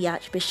joining the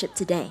Archbishop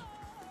today,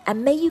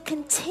 and may you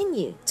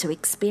continue to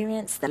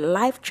experience the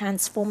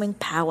life-transforming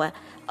power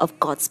of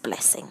God's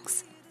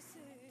blessings.